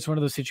I think it's one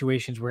of those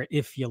situations where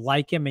if you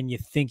like him and you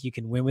think you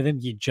can win with him,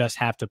 you just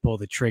have to pull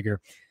the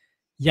trigger.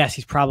 Yes,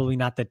 he's probably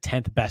not the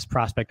 10th best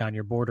prospect on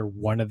your board or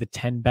one of the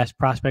 10 best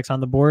prospects on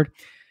the board,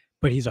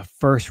 but he's a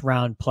first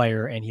round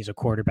player and he's a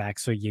quarterback.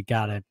 So you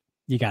gotta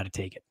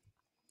take it.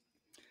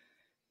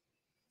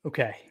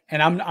 Okay.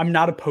 And I'm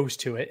not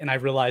opposed to it. And I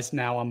realize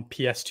now I'm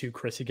PS2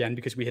 Chris again,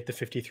 because we hit the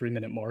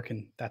 53-minute mark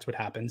and that's what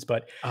happens.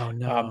 But oh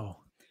no,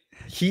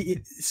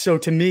 so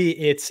to me,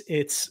 it's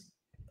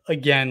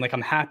again, like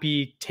I'm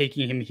happy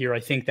taking him here. I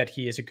think that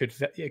he is a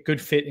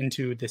good fit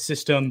into the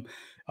system.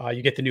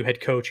 You get the new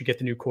head coach, you get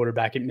the new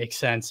quarterback. It makes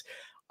sense.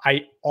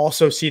 I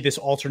also see this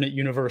alternate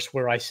universe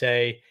where I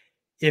say,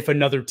 if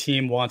another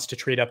team wants to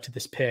trade up to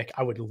this pick,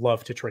 I would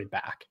love to trade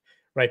back,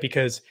 right?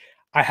 Because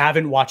I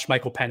haven't watched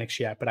Michael Penix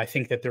yet, but I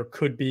think that there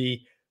could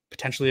be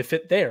potentially a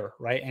fit there,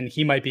 right? And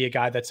he might be a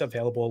guy that's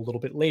available a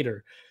little bit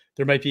later.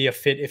 There might be a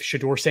fit if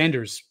Shedeur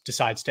Sanders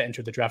decides to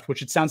enter the draft,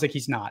 which it sounds like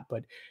he's not.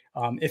 But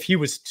if he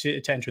was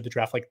to enter the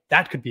draft, like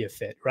that could be a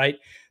fit, right?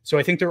 So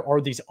I think there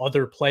are these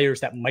other players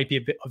that might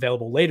be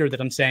available later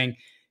that I'm saying,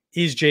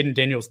 is Jayden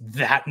Daniels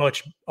that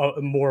much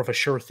more of a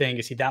sure thing?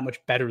 Is he that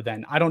much better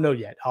than? I don't know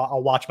yet.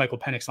 I'll watch Michael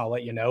Penix and I'll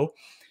let you know.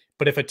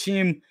 But if a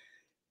team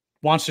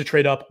wants to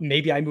trade up,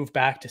 maybe I move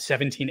back to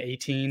 17,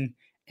 18,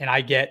 and I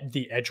get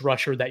the edge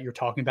rusher that you're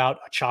talking about,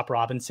 a Chop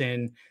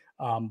Robinson,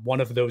 one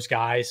of those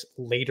guys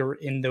later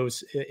in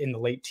the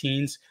late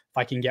teens. If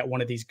I can get one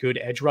of these good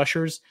edge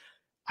rushers,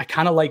 I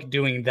kind of like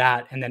doing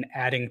that and then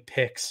adding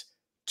picks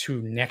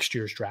to next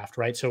year's draft,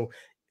 right? So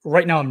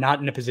right now I'm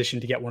not in a position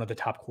to get one of the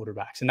top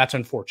quarterbacks, and that's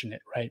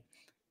unfortunate, right?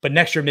 But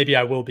next year, maybe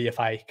I will be if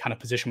I kind of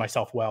position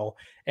myself well,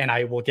 and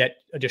I will get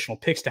additional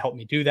picks to help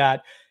me do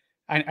that.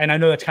 And I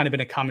know that's kind of been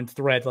a common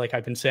thread, like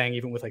I've been saying,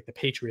 even with like the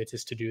Patriots,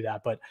 is to do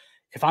that. But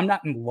if I'm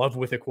not in love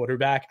with a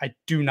quarterback, I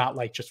do not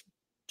like just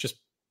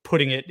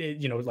putting it,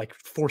 like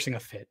forcing a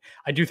fit.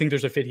 I do think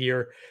there's a fit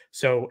here.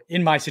 So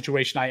in my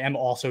situation, I am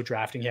also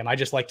drafting him. I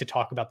just like to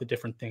talk about the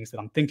different things that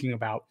I'm thinking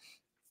about.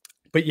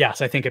 But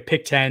yes, I think at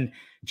pick 10,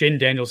 Jayden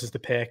Daniels is the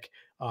pick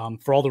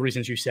for all the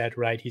reasons you said,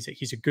 right?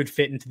 He's a good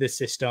fit into this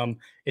system.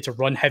 It's a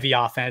run-heavy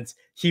offense.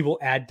 He will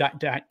add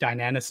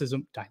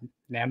dynamicism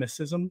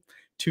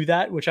to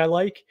that, which I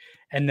like.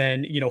 And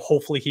then,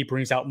 hopefully he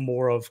brings out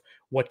more of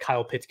what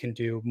Kyle Pitts can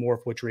do, more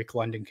of what Drake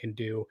London can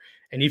do,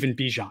 and even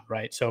Bijan,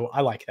 right? So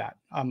I like that.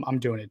 I'm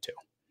doing it too.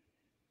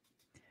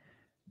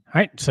 All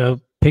right,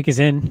 so pick is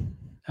in.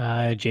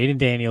 Jayden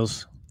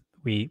Daniels,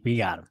 we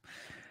got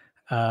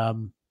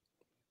him.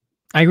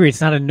 I agree.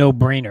 It's not a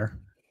no-brainer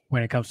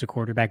when it comes to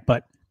quarterback,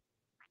 but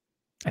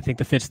I think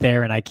the fit's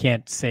there, and I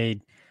can't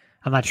say,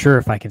 I'm not sure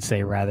if I can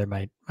say rather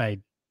my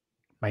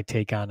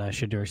take on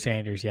Shedeur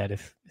Sanders yet,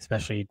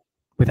 especially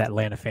with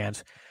Atlanta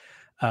fans,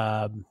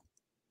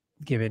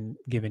 given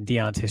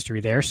Deion's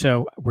history there.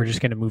 So we're just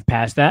going to move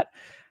past that.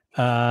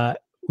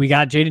 We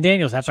got Jayden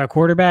Daniels. That's our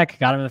quarterback.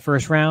 Got him in the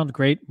first round.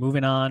 Great.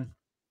 Moving on.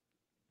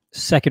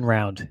 Second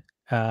round.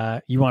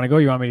 You want to go?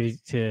 You want me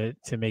to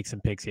make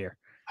some picks here?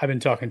 I've been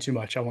talking too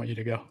much. I want you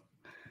to go.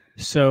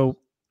 So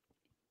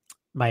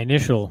my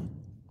initial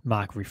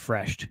mock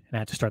refreshed, and I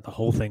had to start the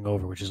whole thing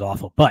over, which is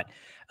awful. But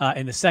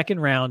in the second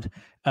round,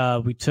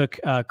 we took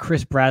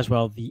Chris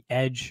Braswell, the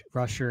edge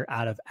rusher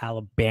out of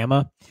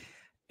Alabama.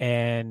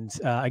 And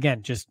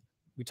again,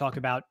 we talk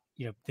about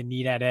the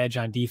need at edge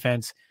on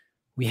defense.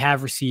 We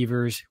have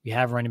receivers, we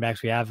have running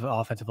backs, we have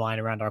offensive line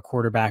around our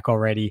quarterback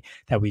already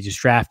that we just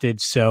drafted.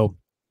 So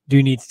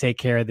do need to take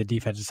care of the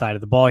defensive side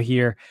of the ball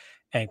here.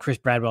 And Chris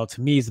Bradwell,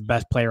 to me, is the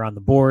best player on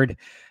the board.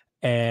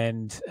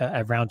 And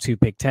at round 2,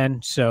 pick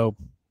 10. So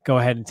go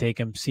ahead and take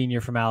him.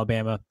 Senior from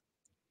Alabama,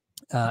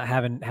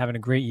 having a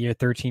great year.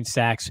 13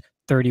 sacks,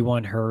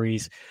 31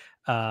 hurries.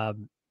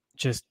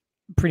 Just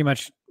pretty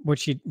much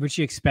what you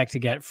expect to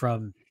get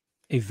from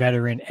a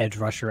veteran edge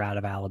rusher out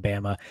of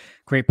Alabama.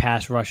 Great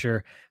pass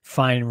rusher,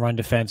 fine run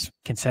defense,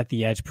 can set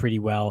the edge pretty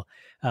well.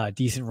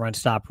 Decent run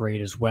stop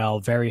rate as well.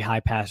 Very high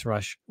pass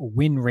rush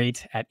win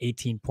rate at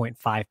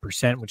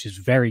 18.5%, which is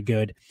very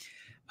good,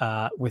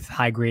 with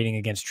high grading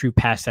against true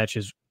pass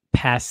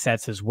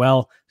sets as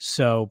well.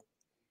 So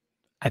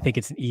I think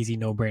it's an easy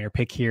no-brainer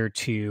pick here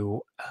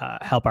to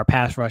help our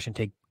pass rush and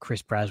take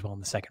Chris Braswell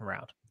in the second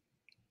round.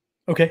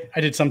 Okay,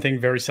 I did something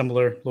very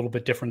similar, a little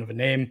bit different of a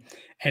name.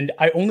 And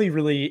I only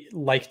really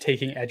like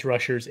taking edge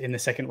rushers in the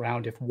second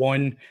round if,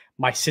 one,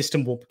 my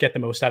system will get the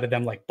most out of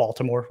them, like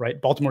Baltimore,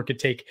 right? Baltimore could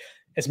take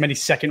as many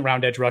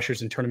second-round edge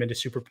rushers and turn them into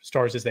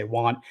superstars as they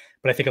want.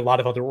 But I think a lot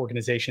of other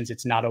organizations,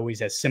 it's not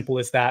always as simple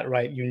as that,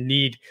 right? You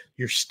need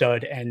your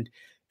stud, and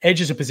edge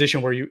is a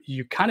position where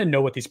you kind of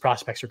know what these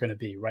prospects are going to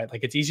be, right?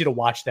 Like it's easy to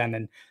watch them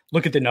and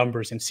look at the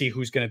numbers and see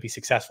who's going to be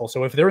successful.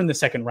 So if they're in the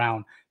second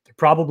round, they're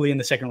probably in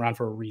the second round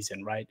for a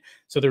reason, right?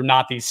 So they're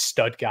not these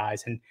stud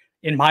guys. And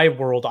in my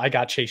world, I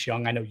got Chase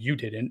Young. I know you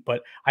didn't,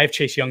 but I have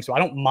Chase Young, so I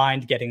don't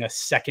mind getting a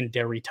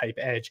secondary type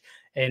edge.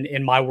 And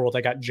in my world,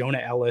 I got Jonah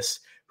Ellis,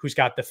 who's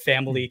got the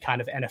family kind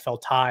of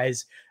NFL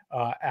ties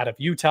out of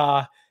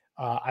Utah.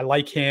 I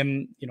like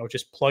him,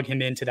 just plug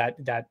him into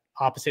that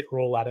opposite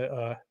role out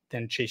of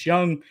than Chase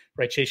Young,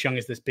 right? Chase Young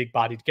is this big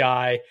bodied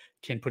guy,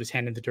 can put his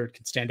hand in the dirt,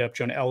 can stand up.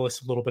 Jonah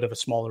Ellis, a little bit of a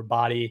smaller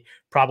body,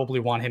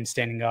 probably want him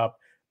standing up,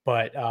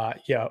 but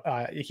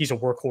he's a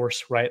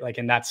workhorse, right? Like,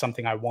 and that's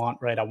something I want,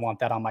 right? I want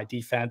that on my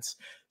defense.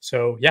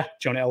 So yeah,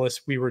 Jonah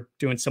Ellis, we were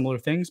doing similar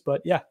things,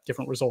 but yeah,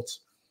 different results.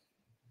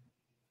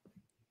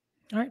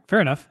 All right. Fair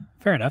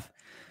enough.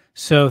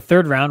 So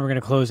third round, we're going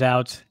to close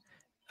out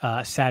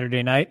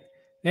Saturday night.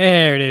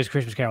 There it is.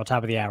 Christmas Carol,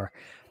 top of the hour.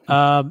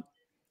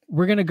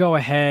 We're going to go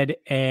ahead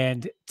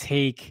and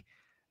take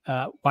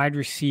wide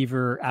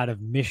receiver out of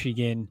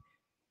Michigan,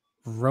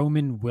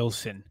 Roman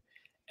Wilson.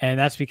 And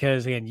that's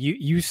because, again,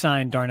 you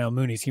signed Darnell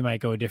Mooney, so you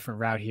might go a different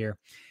route here.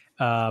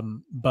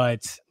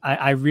 But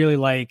I really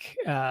like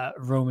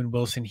Roman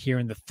Wilson here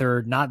in the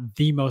third, not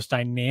the most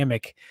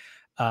dynamic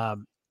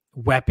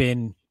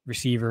weapon,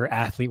 receiver,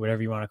 athlete,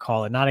 whatever you want to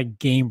call it, not a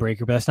game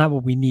breaker, but that's not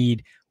what we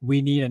need.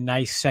 We need a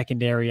nice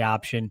secondary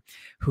option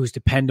who's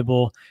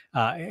dependable,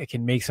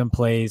 can make some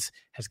plays,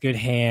 has good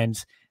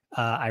hands.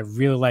 I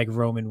really like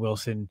Roman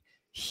Wilson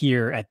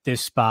here at this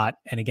spot.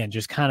 And again,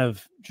 just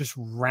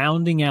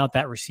rounding out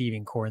that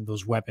receiving core and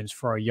those weapons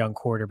for our young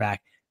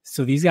quarterback.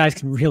 So these guys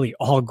can really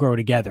all grow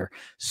together.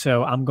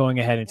 So I'm going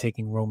ahead and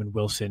taking Roman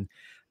Wilson,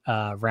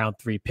 round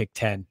 3, pick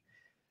 10.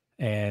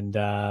 And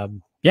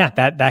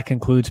that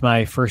concludes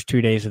my first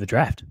 2 days of the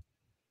draft.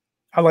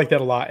 I like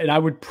that a lot. And I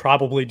would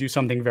probably do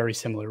something very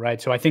similar,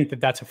 right? So I think that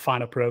that's a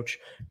fine approach.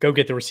 Go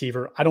get the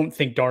receiver. I don't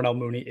think Darnell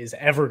Mooney is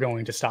ever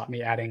going to stop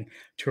me adding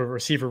to a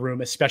receiver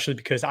room, especially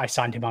because I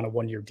signed him on a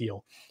 1-year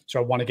deal. So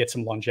I want to get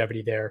some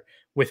longevity there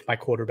with my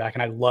quarterback.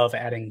 And I love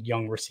adding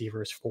young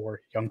receivers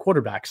for young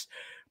quarterbacks.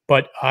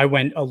 But I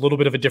went a little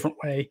bit of a different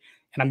way.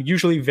 And I'm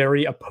usually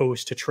very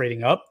opposed to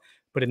trading up.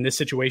 But in this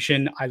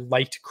situation, I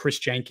liked Chris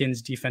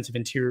Jenkins, defensive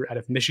interior out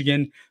of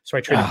Michigan. So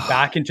I traded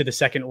back into the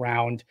second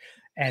round.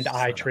 And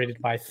I traded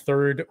my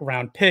 3rd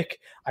round pick.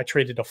 I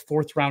traded a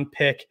 4th round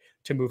pick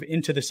to move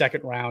into the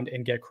 2nd round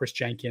and get Chris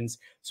Jenkins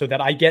so that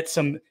I get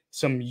some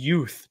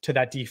youth to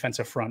that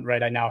defensive front,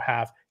 right? I now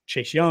have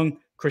Chase Young,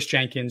 Chris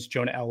Jenkins,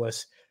 Jonah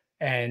Ellis,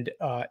 and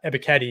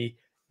Ebiketie,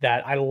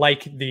 that I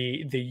like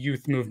the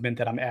youth movement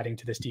that I'm adding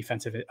to this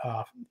defensive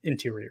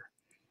interior.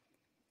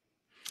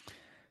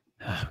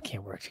 We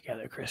can't work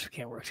together, Chris. We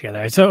can't work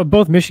together. So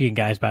both Michigan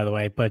guys, by the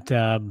way, but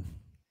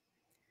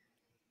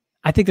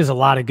I think there's a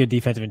lot of good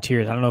defensive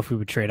interiors. I don't know if we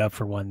would trade up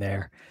for one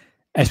there,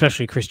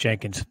 especially Chris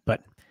Jenkins,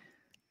 but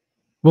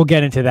we'll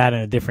get into that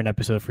in a different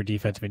episode for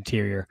defensive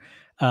interior.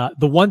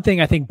 The one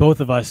thing I think both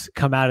of us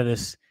come out of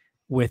this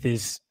with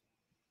is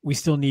we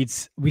still need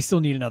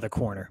another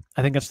corner.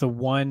 I think that's the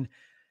one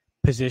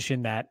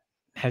position that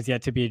has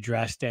yet to be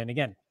addressed. And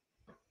again,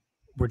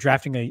 we're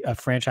drafting a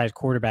franchise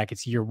quarterback.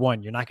 It's year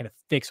 1. You're not going to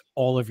fix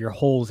all of your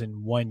holes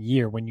in 1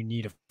 year when you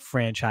need a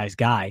franchise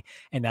guy,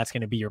 and that's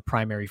going to be your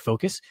primary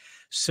focus.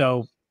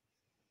 So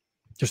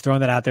just throwing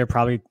that out there,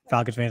 probably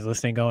Falcons fans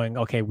listening going,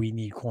 okay, we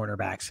need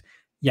cornerbacks.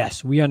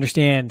 Yes, we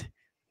understand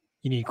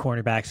you need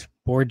cornerbacks.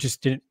 Board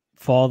just didn't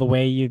fall the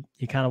way you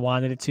kind of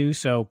wanted it to.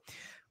 So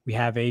we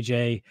have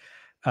AJ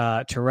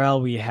Terrell,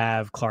 we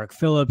have Clark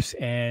Phillips,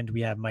 and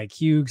we have Mike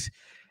Hughes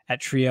at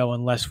trio,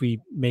 unless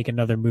we make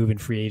another move in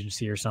free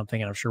agency or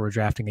something. And I'm sure we're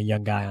drafting a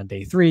young guy on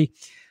day 3.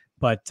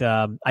 But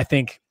I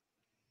think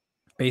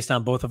based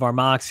on both of our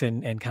mocks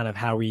and kind of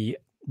how we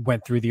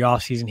went through the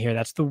offseason here,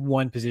 that's the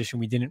one position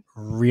we didn't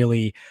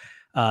really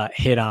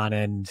hit on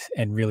and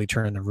really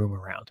turn the room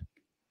around.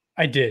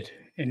 I did,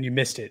 and you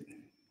missed it.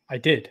 I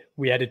did.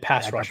 We added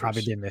pass rushers. I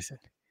probably did miss it.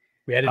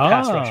 We added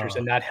pass rushers,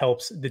 and that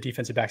helps the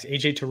defensive backs.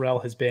 AJ Terrell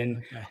has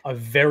been a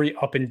very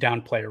up and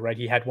down player, right?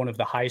 He had one of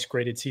the highest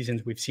graded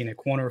seasons we've seen at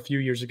corner a few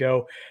years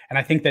ago. And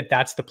I think that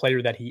that's the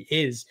player that he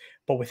is,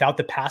 but without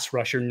the pass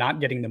rush, you're not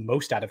getting the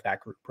most out of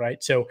that group,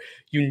 right? So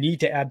you need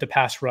to add the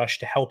pass rush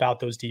to help out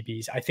those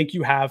DBs. I think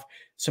you have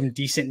some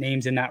decent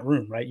names in that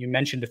room, right? You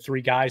mentioned the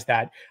 3 guys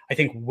that I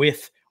think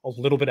with a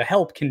little bit of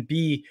help can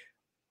be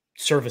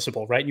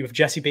serviceable, right? You have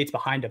Jesse Bates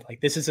behind him. Like,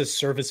 this is a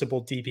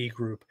serviceable DB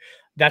group.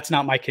 That's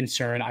not my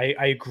concern. I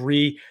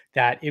agree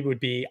that it would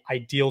be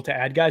ideal to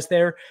add guys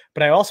there,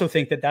 but I also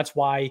think that that's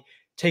why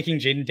taking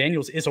Jayden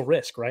Daniels is a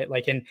risk, right?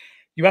 Like, and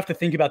you have to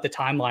think about the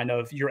timeline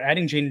of you're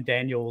adding Jayden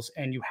Daniels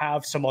and you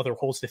have some other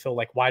holes to fill,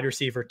 like wide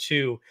receiver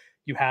 2,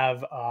 you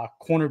have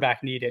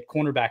cornerback need at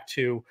cornerback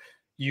 2.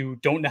 You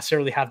don't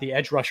necessarily have the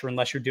edge rusher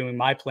unless you're doing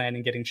my plan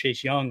and getting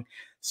Chase Young.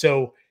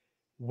 So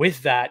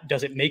with that,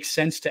 does it make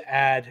sense to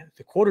add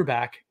the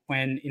quarterback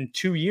when in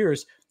 2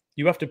 years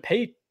you have to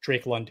pay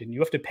Drake London, you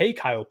have to pay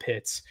Kyle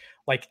Pitts?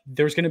 Like,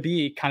 there's going to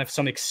be kind of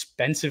some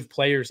expensive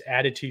players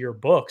added to your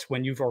books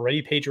when you've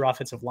already paid your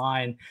offensive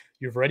line,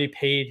 you've already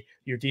paid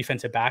your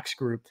defensive backs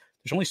group.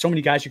 There's only so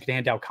many guys you can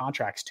hand out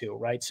contracts to,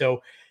 right?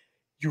 So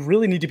you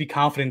really need to be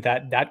confident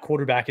that that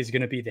quarterback is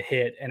going to be the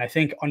hit. And I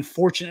think,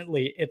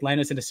 unfortunately,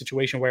 Atlanta's in a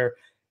situation where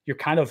you're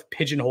kind of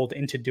pigeonholed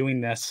into doing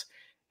this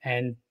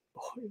and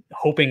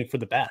hoping for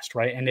the best,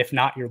 right? And if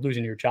not, you're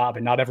losing your job,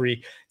 and not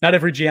every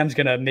GM is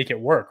going to make it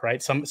work,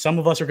 right? Some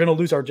of us are going to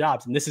lose our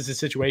jobs, and this is a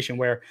situation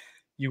where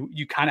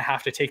you kind of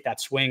have to take that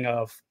swing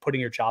of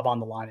putting your job on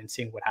the line and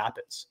seeing what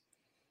happens.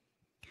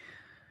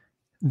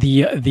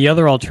 The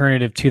other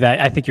alternative to that,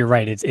 I think you're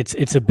right.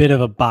 It's a bit of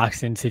a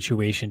boxed in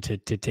situation to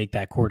take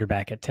that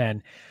quarterback at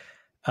 10.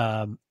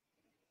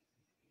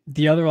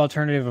 The other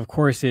alternative, of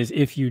course, is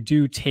if you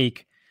do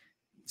take,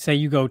 say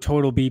you go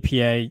total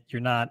BPA,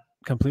 you're not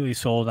completely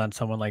sold on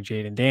someone like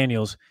Jayden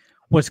Daniels.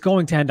 What's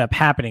going to end up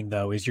happening,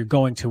 though, is you're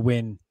going to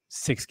win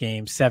 6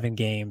 games, 7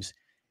 games.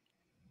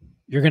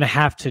 You're going to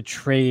have to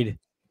trade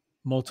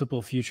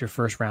multiple future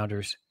first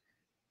rounders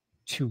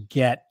to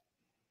get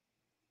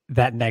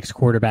that next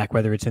quarterback,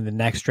 whether it's in the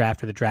next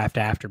draft or the draft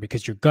after,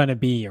 because you're going to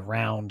be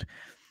around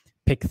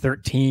pick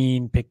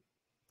 13, pick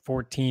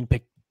 14,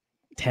 pick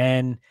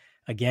 10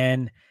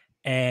 again.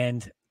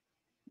 And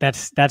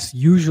that's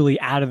usually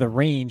out of the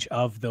range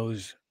of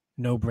those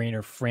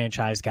no-brainer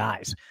franchise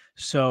guys.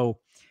 So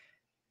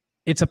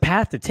it's a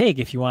path to take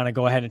if you want to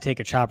go ahead and take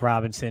a Chop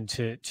Robinson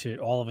to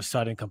all of a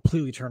sudden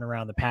completely turn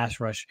around the pass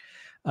rush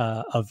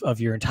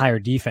of your entire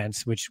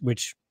defense, which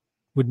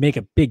would make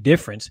a big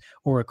difference,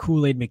 or a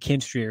Kool-Aid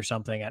McKinstry or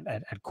something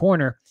at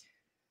corner.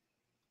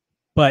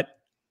 But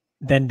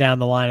then down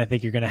the line, I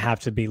think you're going to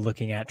have to be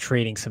looking at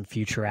trading some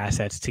future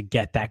assets to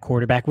get that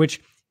quarterback, which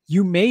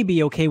you may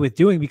be okay with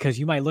doing because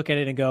you might look at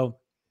it and go,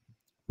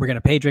 we're going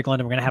to pay Drake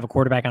London. We're going to have a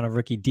quarterback on a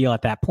rookie deal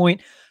at that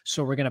point.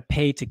 So we're going to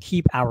pay to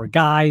keep our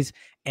guys,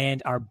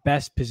 and our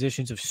best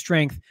positions of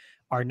strength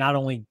are not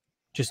only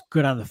just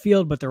good on the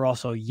field, but they're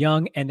also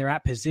young and they're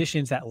at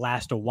positions that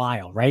last a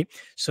while, right?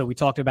 So we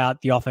talked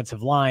about the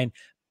offensive line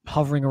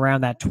hovering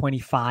around that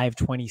 25,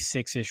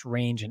 26-ish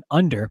range and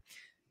under.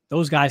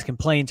 Those guys can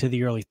play into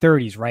the early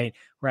 30s, right?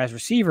 Whereas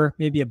receiver,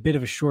 maybe a bit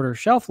of a shorter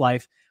shelf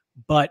life,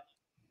 but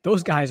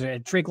those guys are,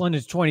 Drake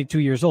London's 22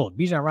 years old.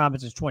 Bijan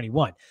Robinson's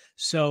 21.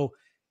 So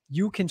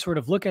you can sort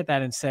of look at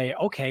that and say,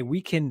 okay,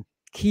 we can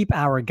keep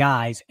our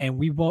guys and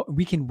we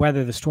can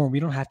weather the storm. We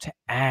don't have to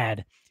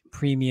add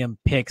premium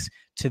picks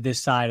to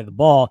this side of the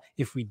ball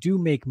if we do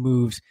make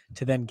moves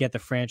to then get the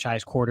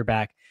franchise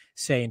quarterback,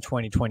 say in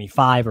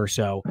 2025 or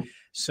so.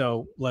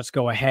 So let's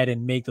go ahead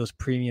and make those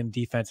premium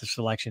defensive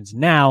selections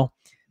now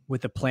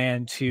with a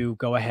plan to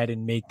go ahead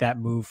and make that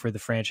move for the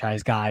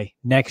franchise guy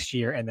next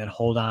year and then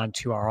hold on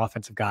to our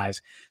offensive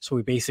guys. So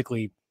we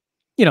basically,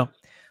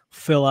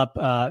 fill up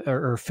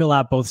or fill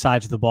out both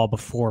sides of the ball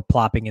before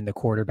plopping in the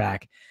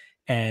quarterback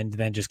and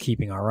then just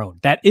keeping our own.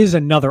 That is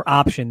another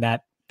option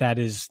that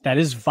is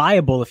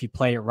viable if you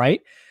play it right.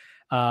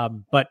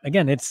 But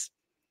again, it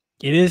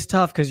is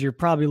tough because you're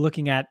probably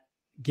looking at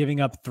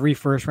giving up 3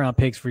 first-round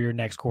picks for your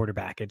next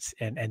quarterback.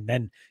 And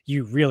then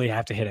you really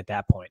have to hit at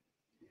that point.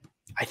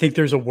 I think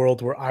there's a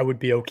world where I would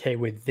be okay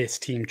with this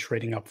team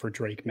trading up for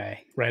Drake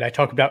May, right? I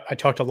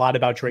talked a lot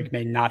about Drake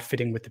May not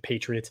fitting with the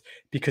Patriots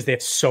because they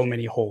have so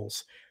many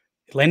holes.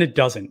 Atlanta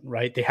doesn't,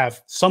 right? They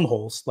have some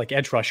holes like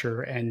edge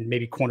rusher and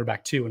maybe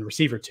cornerback 2 and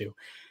receiver 2.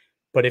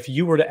 But if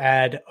you were to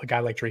add a guy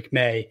like Drake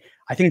May,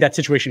 I think that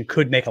situation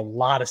could make a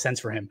lot of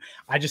sense for him.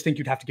 I just think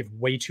you'd have to give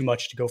way too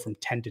much to go from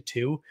 10 to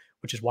 2,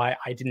 which is why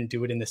I didn't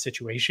do it in this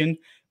situation.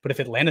 But if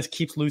Atlanta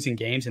keeps losing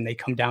games and they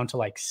come down to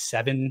like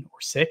 7 or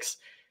 6,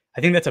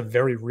 I think that's a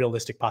very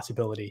realistic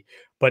possibility.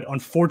 But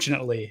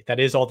unfortunately, that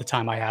is all the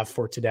time I have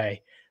for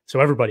today. So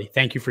everybody,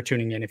 thank you for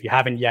tuning in. If you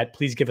haven't yet,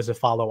 please give us a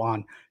follow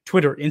on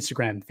Twitter,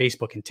 Instagram,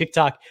 Facebook, and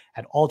TikTok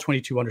at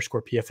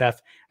all22_PFF,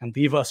 and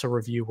leave us a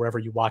review wherever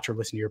you watch or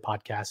listen to your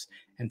podcasts.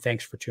 And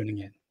thanks for tuning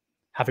in.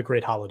 Have a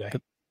great holiday.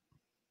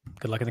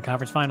 Good luck in the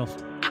conference finals.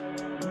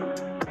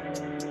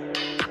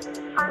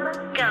 On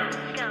the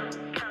go.